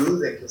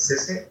smooth and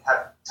consistent,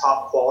 have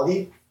top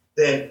quality,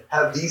 than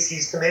have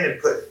VCs come in and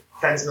put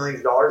tens of millions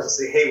of dollars and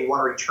say, hey, we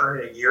want to return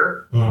in a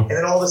year. And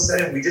then all of a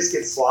sudden we just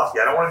get sloppy.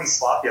 I don't want to be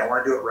sloppy. I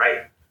want to do it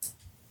right.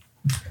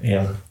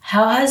 Yeah.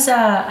 How has,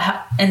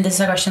 and this is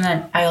a question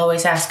that I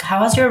always ask,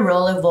 how has your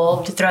role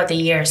evolved throughout the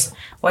years?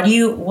 What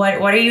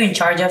are you in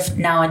charge of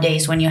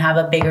nowadays when you have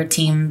a bigger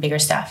team, bigger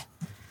staff?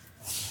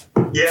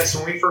 Yeah,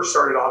 so when we first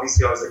started,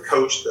 obviously I was the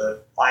coach,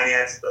 the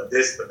finance, the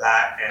this, the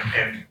that,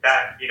 and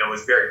that,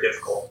 was very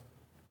difficult.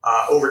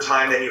 Over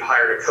time, then you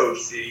hired a coach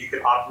so you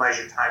could optimize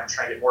your time to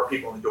try and get more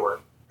people in the door.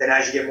 Then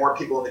as you get more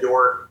people in the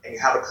door and you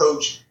have a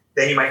coach,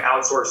 then you might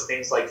outsource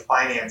things like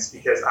finance,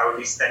 because I would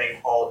be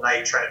spending all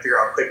night trying to figure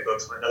out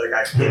QuickBooks when another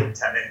guy can get it in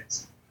 10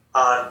 minutes.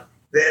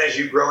 Then as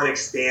you grow and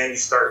expand, you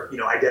start,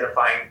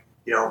 identifying,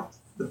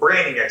 the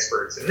branding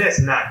experts and this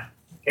and that.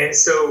 And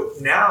so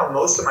now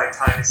most of my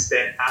time is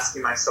spent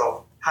asking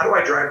myself, how do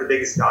I drive the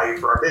biggest value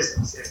for our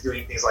business? It's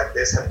doing things like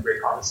this, having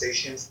great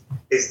conversations.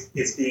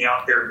 It's being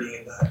out there,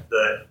 being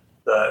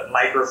the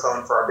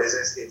microphone for our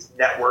business. It's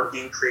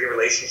networking, creating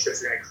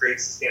relationships that are going to create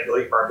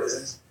sustainability for our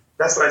business.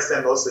 That's what I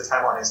spend most of the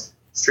time on, is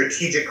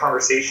strategic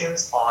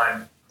conversations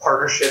on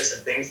partnerships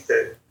and things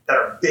that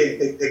are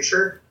big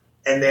picture.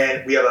 And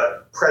then we have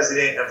a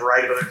president and a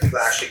variety of other people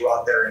that actually go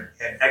out there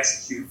and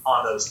execute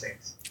on those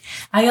things.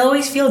 I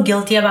always feel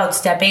guilty about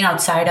stepping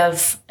outside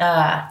of,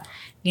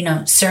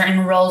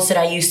 certain roles that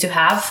I used to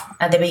have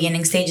at the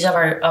beginning stages of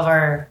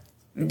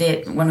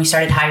when we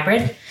started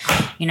hybrid,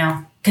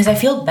 because I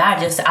feel bad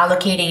just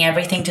allocating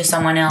everything to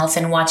someone else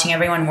and watching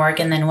everyone work.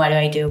 And then what do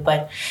I do?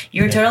 But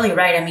you're totally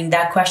right. I mean,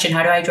 that question,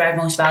 how do I drive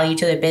most value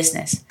to the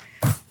business?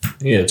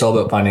 Yeah, it's all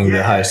about finding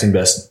the highest and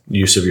best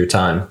use of your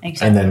time,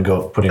 and then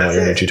putting all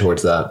your energy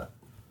towards that.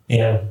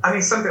 Yeah. I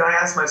mean, something I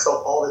ask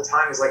myself all the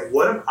time is like,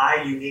 what am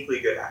I uniquely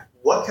good at?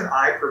 What can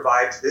I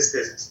provide to this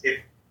business?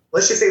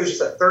 Let's just say it was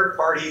just a third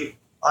party,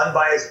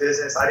 unbiased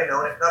business. I didn't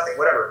own it, nothing,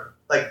 whatever.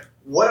 Like,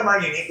 what am I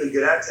uniquely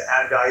good at to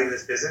add value to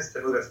this business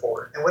to move it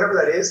forward? And whatever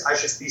that is, I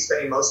should be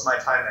spending most of my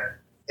time there.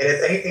 And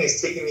if anything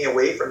is taking me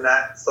away from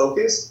that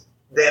focus,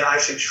 then I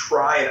should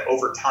try and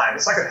over time,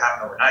 it's not going to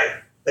happen overnight,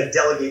 but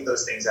delegate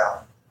those things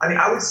out. I mean,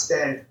 I would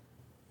spend,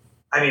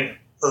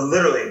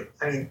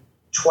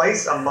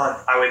 twice a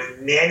month, I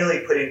would manually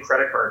put in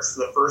credit cards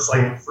to the first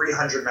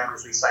 300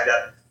 members we signed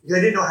up, because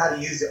I didn't know how to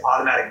use the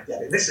automatic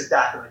debit. This is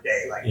back in the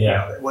day,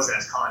 it wasn't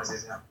as common as it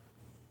is now.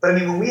 But I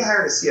mean, when we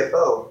hired a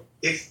CFO,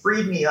 it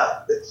freed me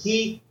up. That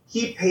he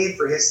paid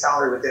for his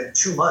salary within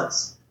 2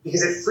 months,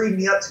 because it freed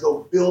me up to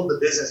go build the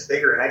business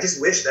bigger. And I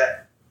just wish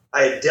that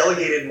I had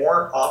delegated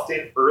more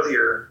often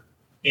earlier,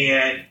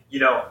 and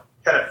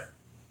kind of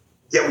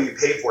get what you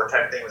pay for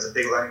type of thing was a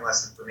big learning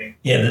lesson for me.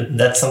 Yeah,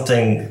 that's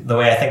something, the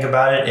way I think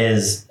about it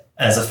is,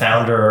 as a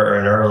founder or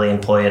an early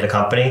employee at a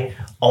company,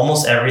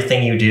 almost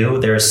everything you do,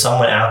 there's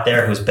someone out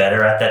there who's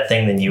better at that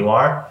thing than you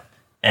are.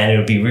 And it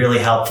would be really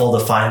helpful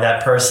to find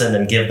that person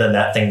and give them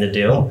that thing to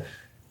do.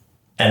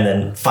 And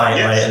then find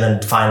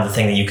the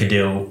thing that you could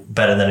do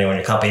better than anyone in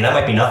your company. And that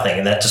might be nothing.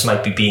 And that just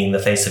might be being the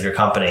face of your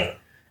company.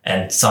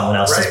 And someone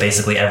else is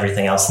basically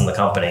everything else in the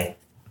company.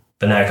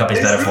 But now your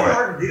company's better for it. It's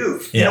really hard to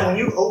do. Yeah. When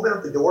you open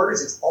up the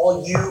doors, it's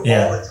all you all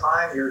the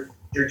time.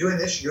 You're doing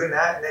this, you're doing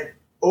that. And then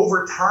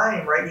over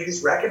time, right, you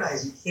just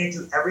recognize you can't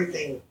do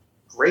everything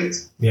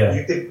great. Yeah.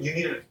 You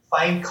need to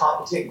find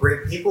competent,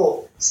 great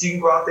people so you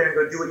can go out there and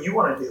go do what you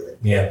want to do.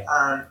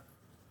 Yeah.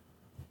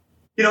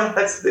 These are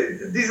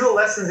the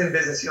lessons in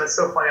business. It's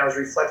so funny. I was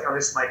reflecting on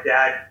this with my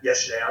dad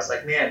yesterday. I was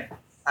like, man,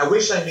 I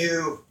wish I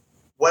knew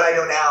what I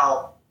know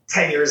now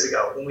 10 years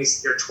ago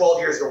or 12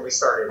 years ago when we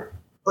started.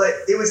 But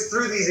it was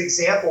through these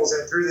examples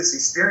and through this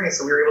experience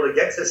that we were able to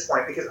get to this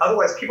point, because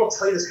otherwise people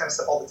tell you this kind of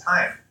stuff all the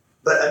time.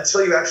 But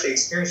until you actually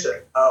experience it,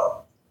 like,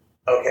 oh,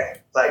 okay,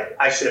 like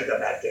I should have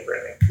done that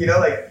differently.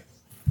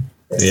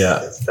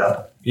 It's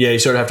tough. Yeah, you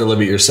sort of have to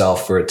live it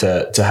yourself for it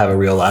to have a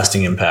real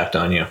lasting impact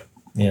on you.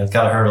 Yeah, it's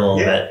got to hurt a little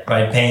bit,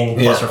 right? Pain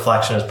plus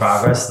reflection is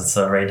progress. It's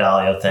a Ray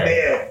Dalio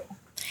thing.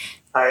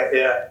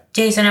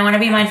 Jason, I want to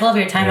be mindful of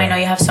your time. I know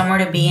you have somewhere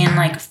to be in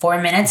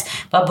 4 minutes,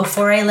 but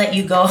before I let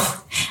you go,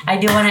 I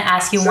do want to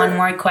ask you one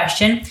more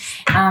question.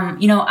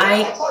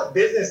 I talk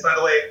business, by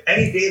the way,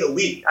 any day of the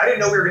week. I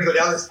didn't know we were going to go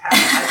down this path.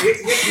 I get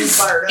to get you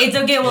fired up. It's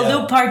okay.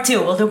 We'll do part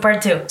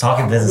two.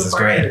 Talking business is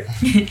great.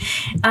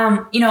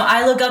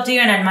 I look up to you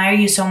and admire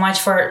you so much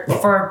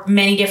for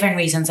many different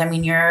reasons. I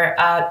mean, you're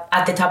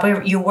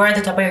you were at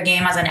the top of your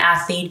game as an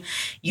athlete.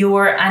 You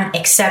were an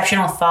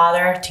exceptional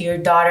father to your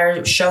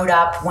daughter, showed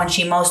up when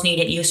she most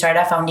needed you, started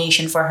a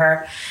foundation for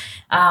her.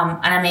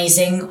 An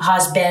amazing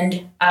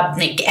husband,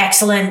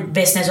 excellent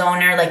business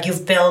owner.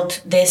 You've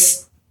built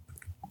this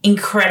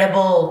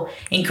incredible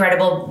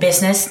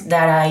business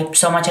that I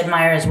so much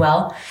admire as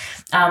well.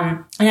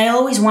 And I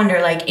always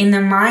wonder, like, in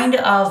the mind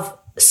of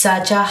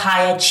such a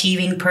high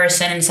achieving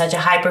person and such a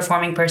high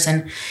performing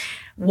person,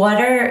 what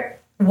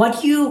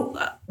do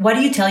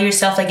you tell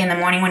yourself, like, in the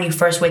morning when you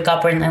first wake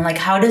up, and like,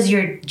 how does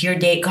your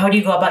day, how do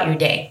you go about your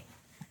day?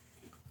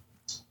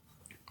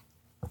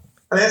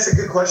 I mean, that's a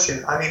good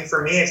question. I mean,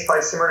 for me, it's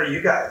probably similar to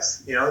you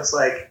guys. You know, it's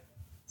like,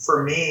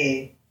 for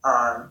me,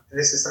 and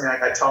this is something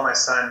like I tell my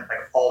son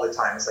like all the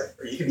time. It's like,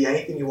 you can be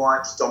anything you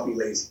want, just don't be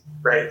lazy,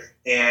 right?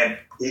 And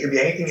you can be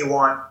anything you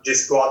want,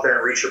 just go out there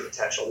and reach your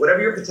potential.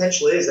 Whatever your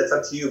potential is, that's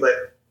up to you.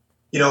 But,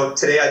 you know,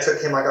 today I took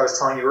him, like I was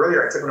telling you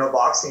earlier, I took him to a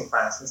boxing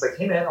class. And it's like,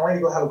 hey, man, I want you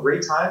to go have a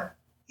great time.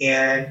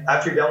 And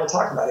after you're done, we'll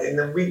talk about it. And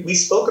then we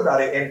spoke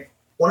about it. And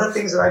one of the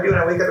things that I do when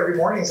I wake up every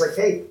morning is like,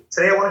 hey,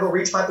 today I want to go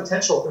reach my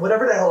potential in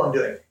whatever the hell I'm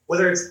doing.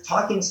 Whether it's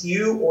talking to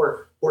you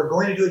or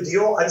going to do a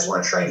deal, I just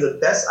want to try and do the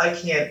best I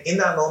can in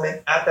that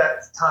moment at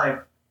that time.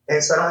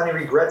 And so I don't have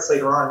any regrets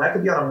later on. That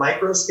could be on a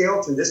micro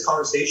scale through this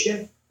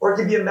conversation, or it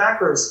could be a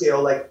macro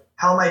scale, like,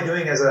 how am I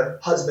doing as a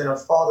husband, a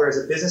father,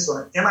 as a business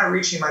owner? Am I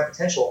reaching my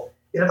potential?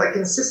 And if I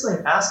consistently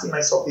am asking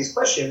myself these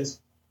questions,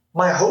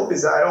 my hope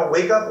is that I don't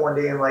wake up one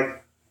day and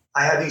like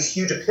I have these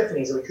huge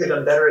epiphanies and we could have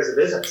done better as a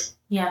business.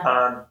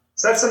 Yeah.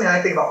 So that's something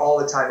I think about all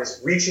the time, is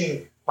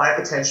reaching my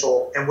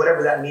potential and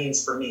whatever that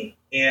means for me.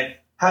 And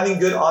having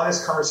good,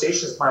 honest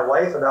conversations with my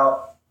wife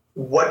about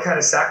what kind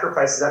of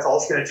sacrifices that's all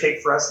it's going to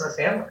take for us and the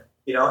family.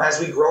 You know, as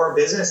we grow our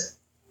business,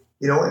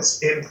 you know,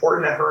 it's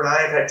important that her and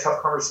I have had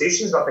tough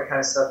conversations about that kind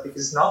of stuff,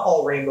 because it's not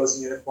all rainbows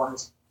and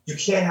unicorns. You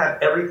can't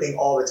have everything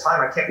all the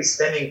time. I can't be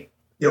spending,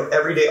 you know,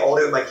 every day, all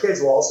day with my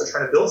kids while also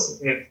trying to build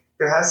something. And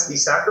there has to be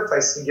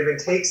sacrifices and give and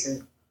takes.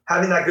 And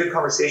having that good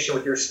conversation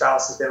with your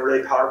spouse has been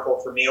really powerful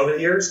for me over the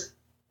years.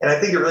 And I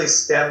think it really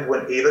stemmed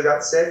when Ava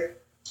got sick.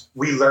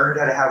 We learned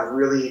how to have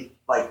really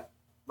like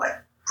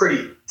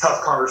pretty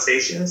tough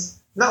conversations,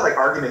 not like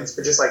arguments,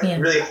 but just like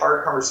really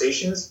hard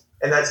conversations.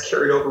 And that's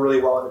carried over really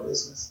well in the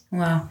business.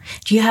 Wow.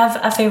 Do you have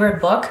a favorite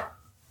book?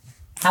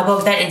 A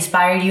book that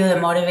inspired you,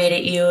 that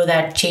motivated you,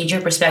 that changed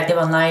your perspective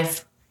on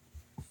life?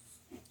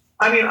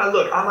 I mean,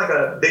 look, I'm like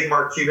a big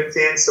Mark Cuban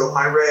fan, so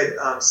I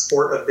read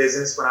Sport of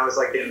Business when I was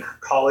like in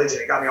college,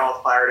 and it got me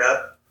all fired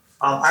up.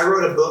 I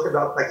wrote a book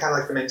about like kind of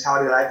like the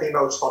mentality that I think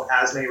about, which is called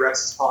As Many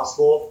Reps as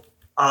Possible.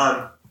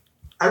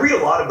 I read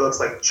a lot of books,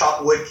 like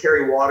Chop Wood,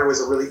 Carry Water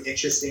was a really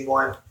interesting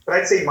one. But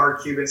I'd say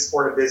Mark Cuban's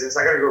Sport of Business.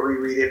 I got to go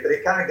reread it. But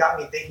it kind of got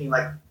me thinking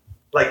like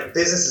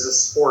business is a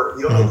sport.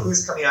 You don't know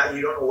who's coming at you.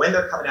 You don't know when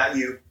they're coming at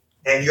you.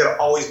 And you got to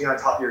always be on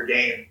top of your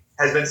game.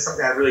 Has been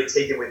something I've really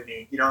taken with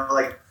me. You know,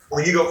 like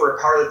when you go for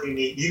a powerlifting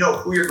meet, you know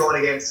who you're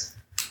going against,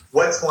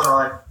 what's going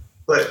on.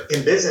 But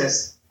in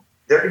business,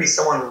 there could be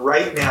someone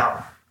right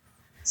now,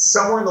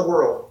 somewhere in the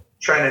world,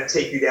 trying to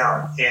take you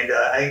down. And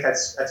I think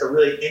that's a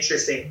really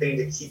interesting thing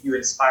to keep you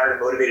inspired and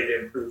motivated to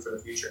improve for the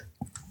future.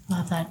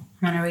 Love that. I'm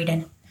going to read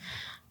it.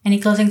 Any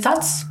closing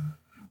thoughts?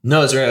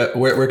 No, is there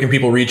where can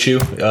people reach you?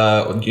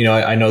 You know,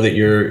 I know that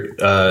you're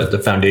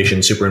the foundation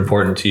is super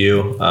important to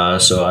you.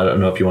 So I don't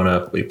know if you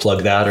want to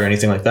plug that or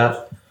anything like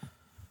that.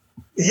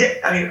 Yeah,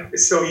 I mean,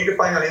 so you can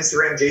find on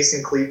Instagram,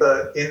 Jason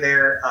Khalipa in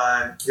there.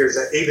 There's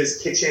Ava's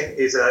Kitchen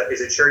is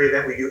a charity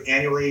event we do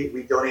annually.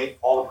 We donate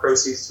all the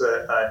proceeds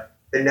to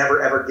the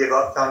Never Ever Give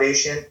Up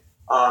Foundation.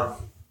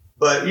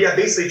 But yeah,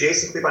 basically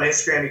Jason Khalipa on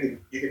Instagram.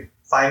 You can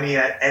find me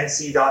at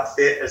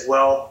nc.fit as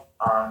well.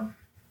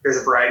 There's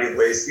a variety of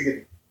ways. You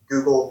could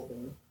Google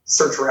and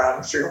search around.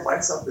 I'm sure you'll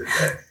find something.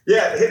 But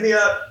yeah, hit me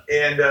up,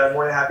 and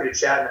more than happy to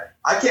chat. And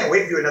I can't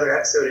wait to do another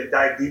episode and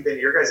dive deep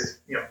into your guys',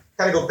 you know,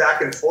 kind of go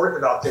back and forth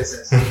about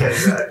business,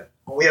 because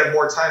when we have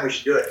more time, we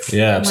should do it.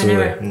 Yeah,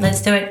 absolutely. Whenever.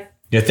 Let's do it.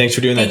 Yeah, thanks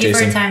for doing that,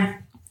 Jason. Thank you for your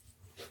time.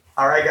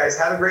 All right, guys,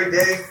 have a great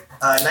day.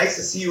 Nice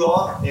to see you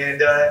all,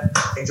 and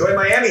enjoy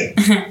Miami.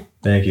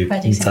 Thank you. Bye,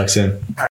 Jason. Talk soon.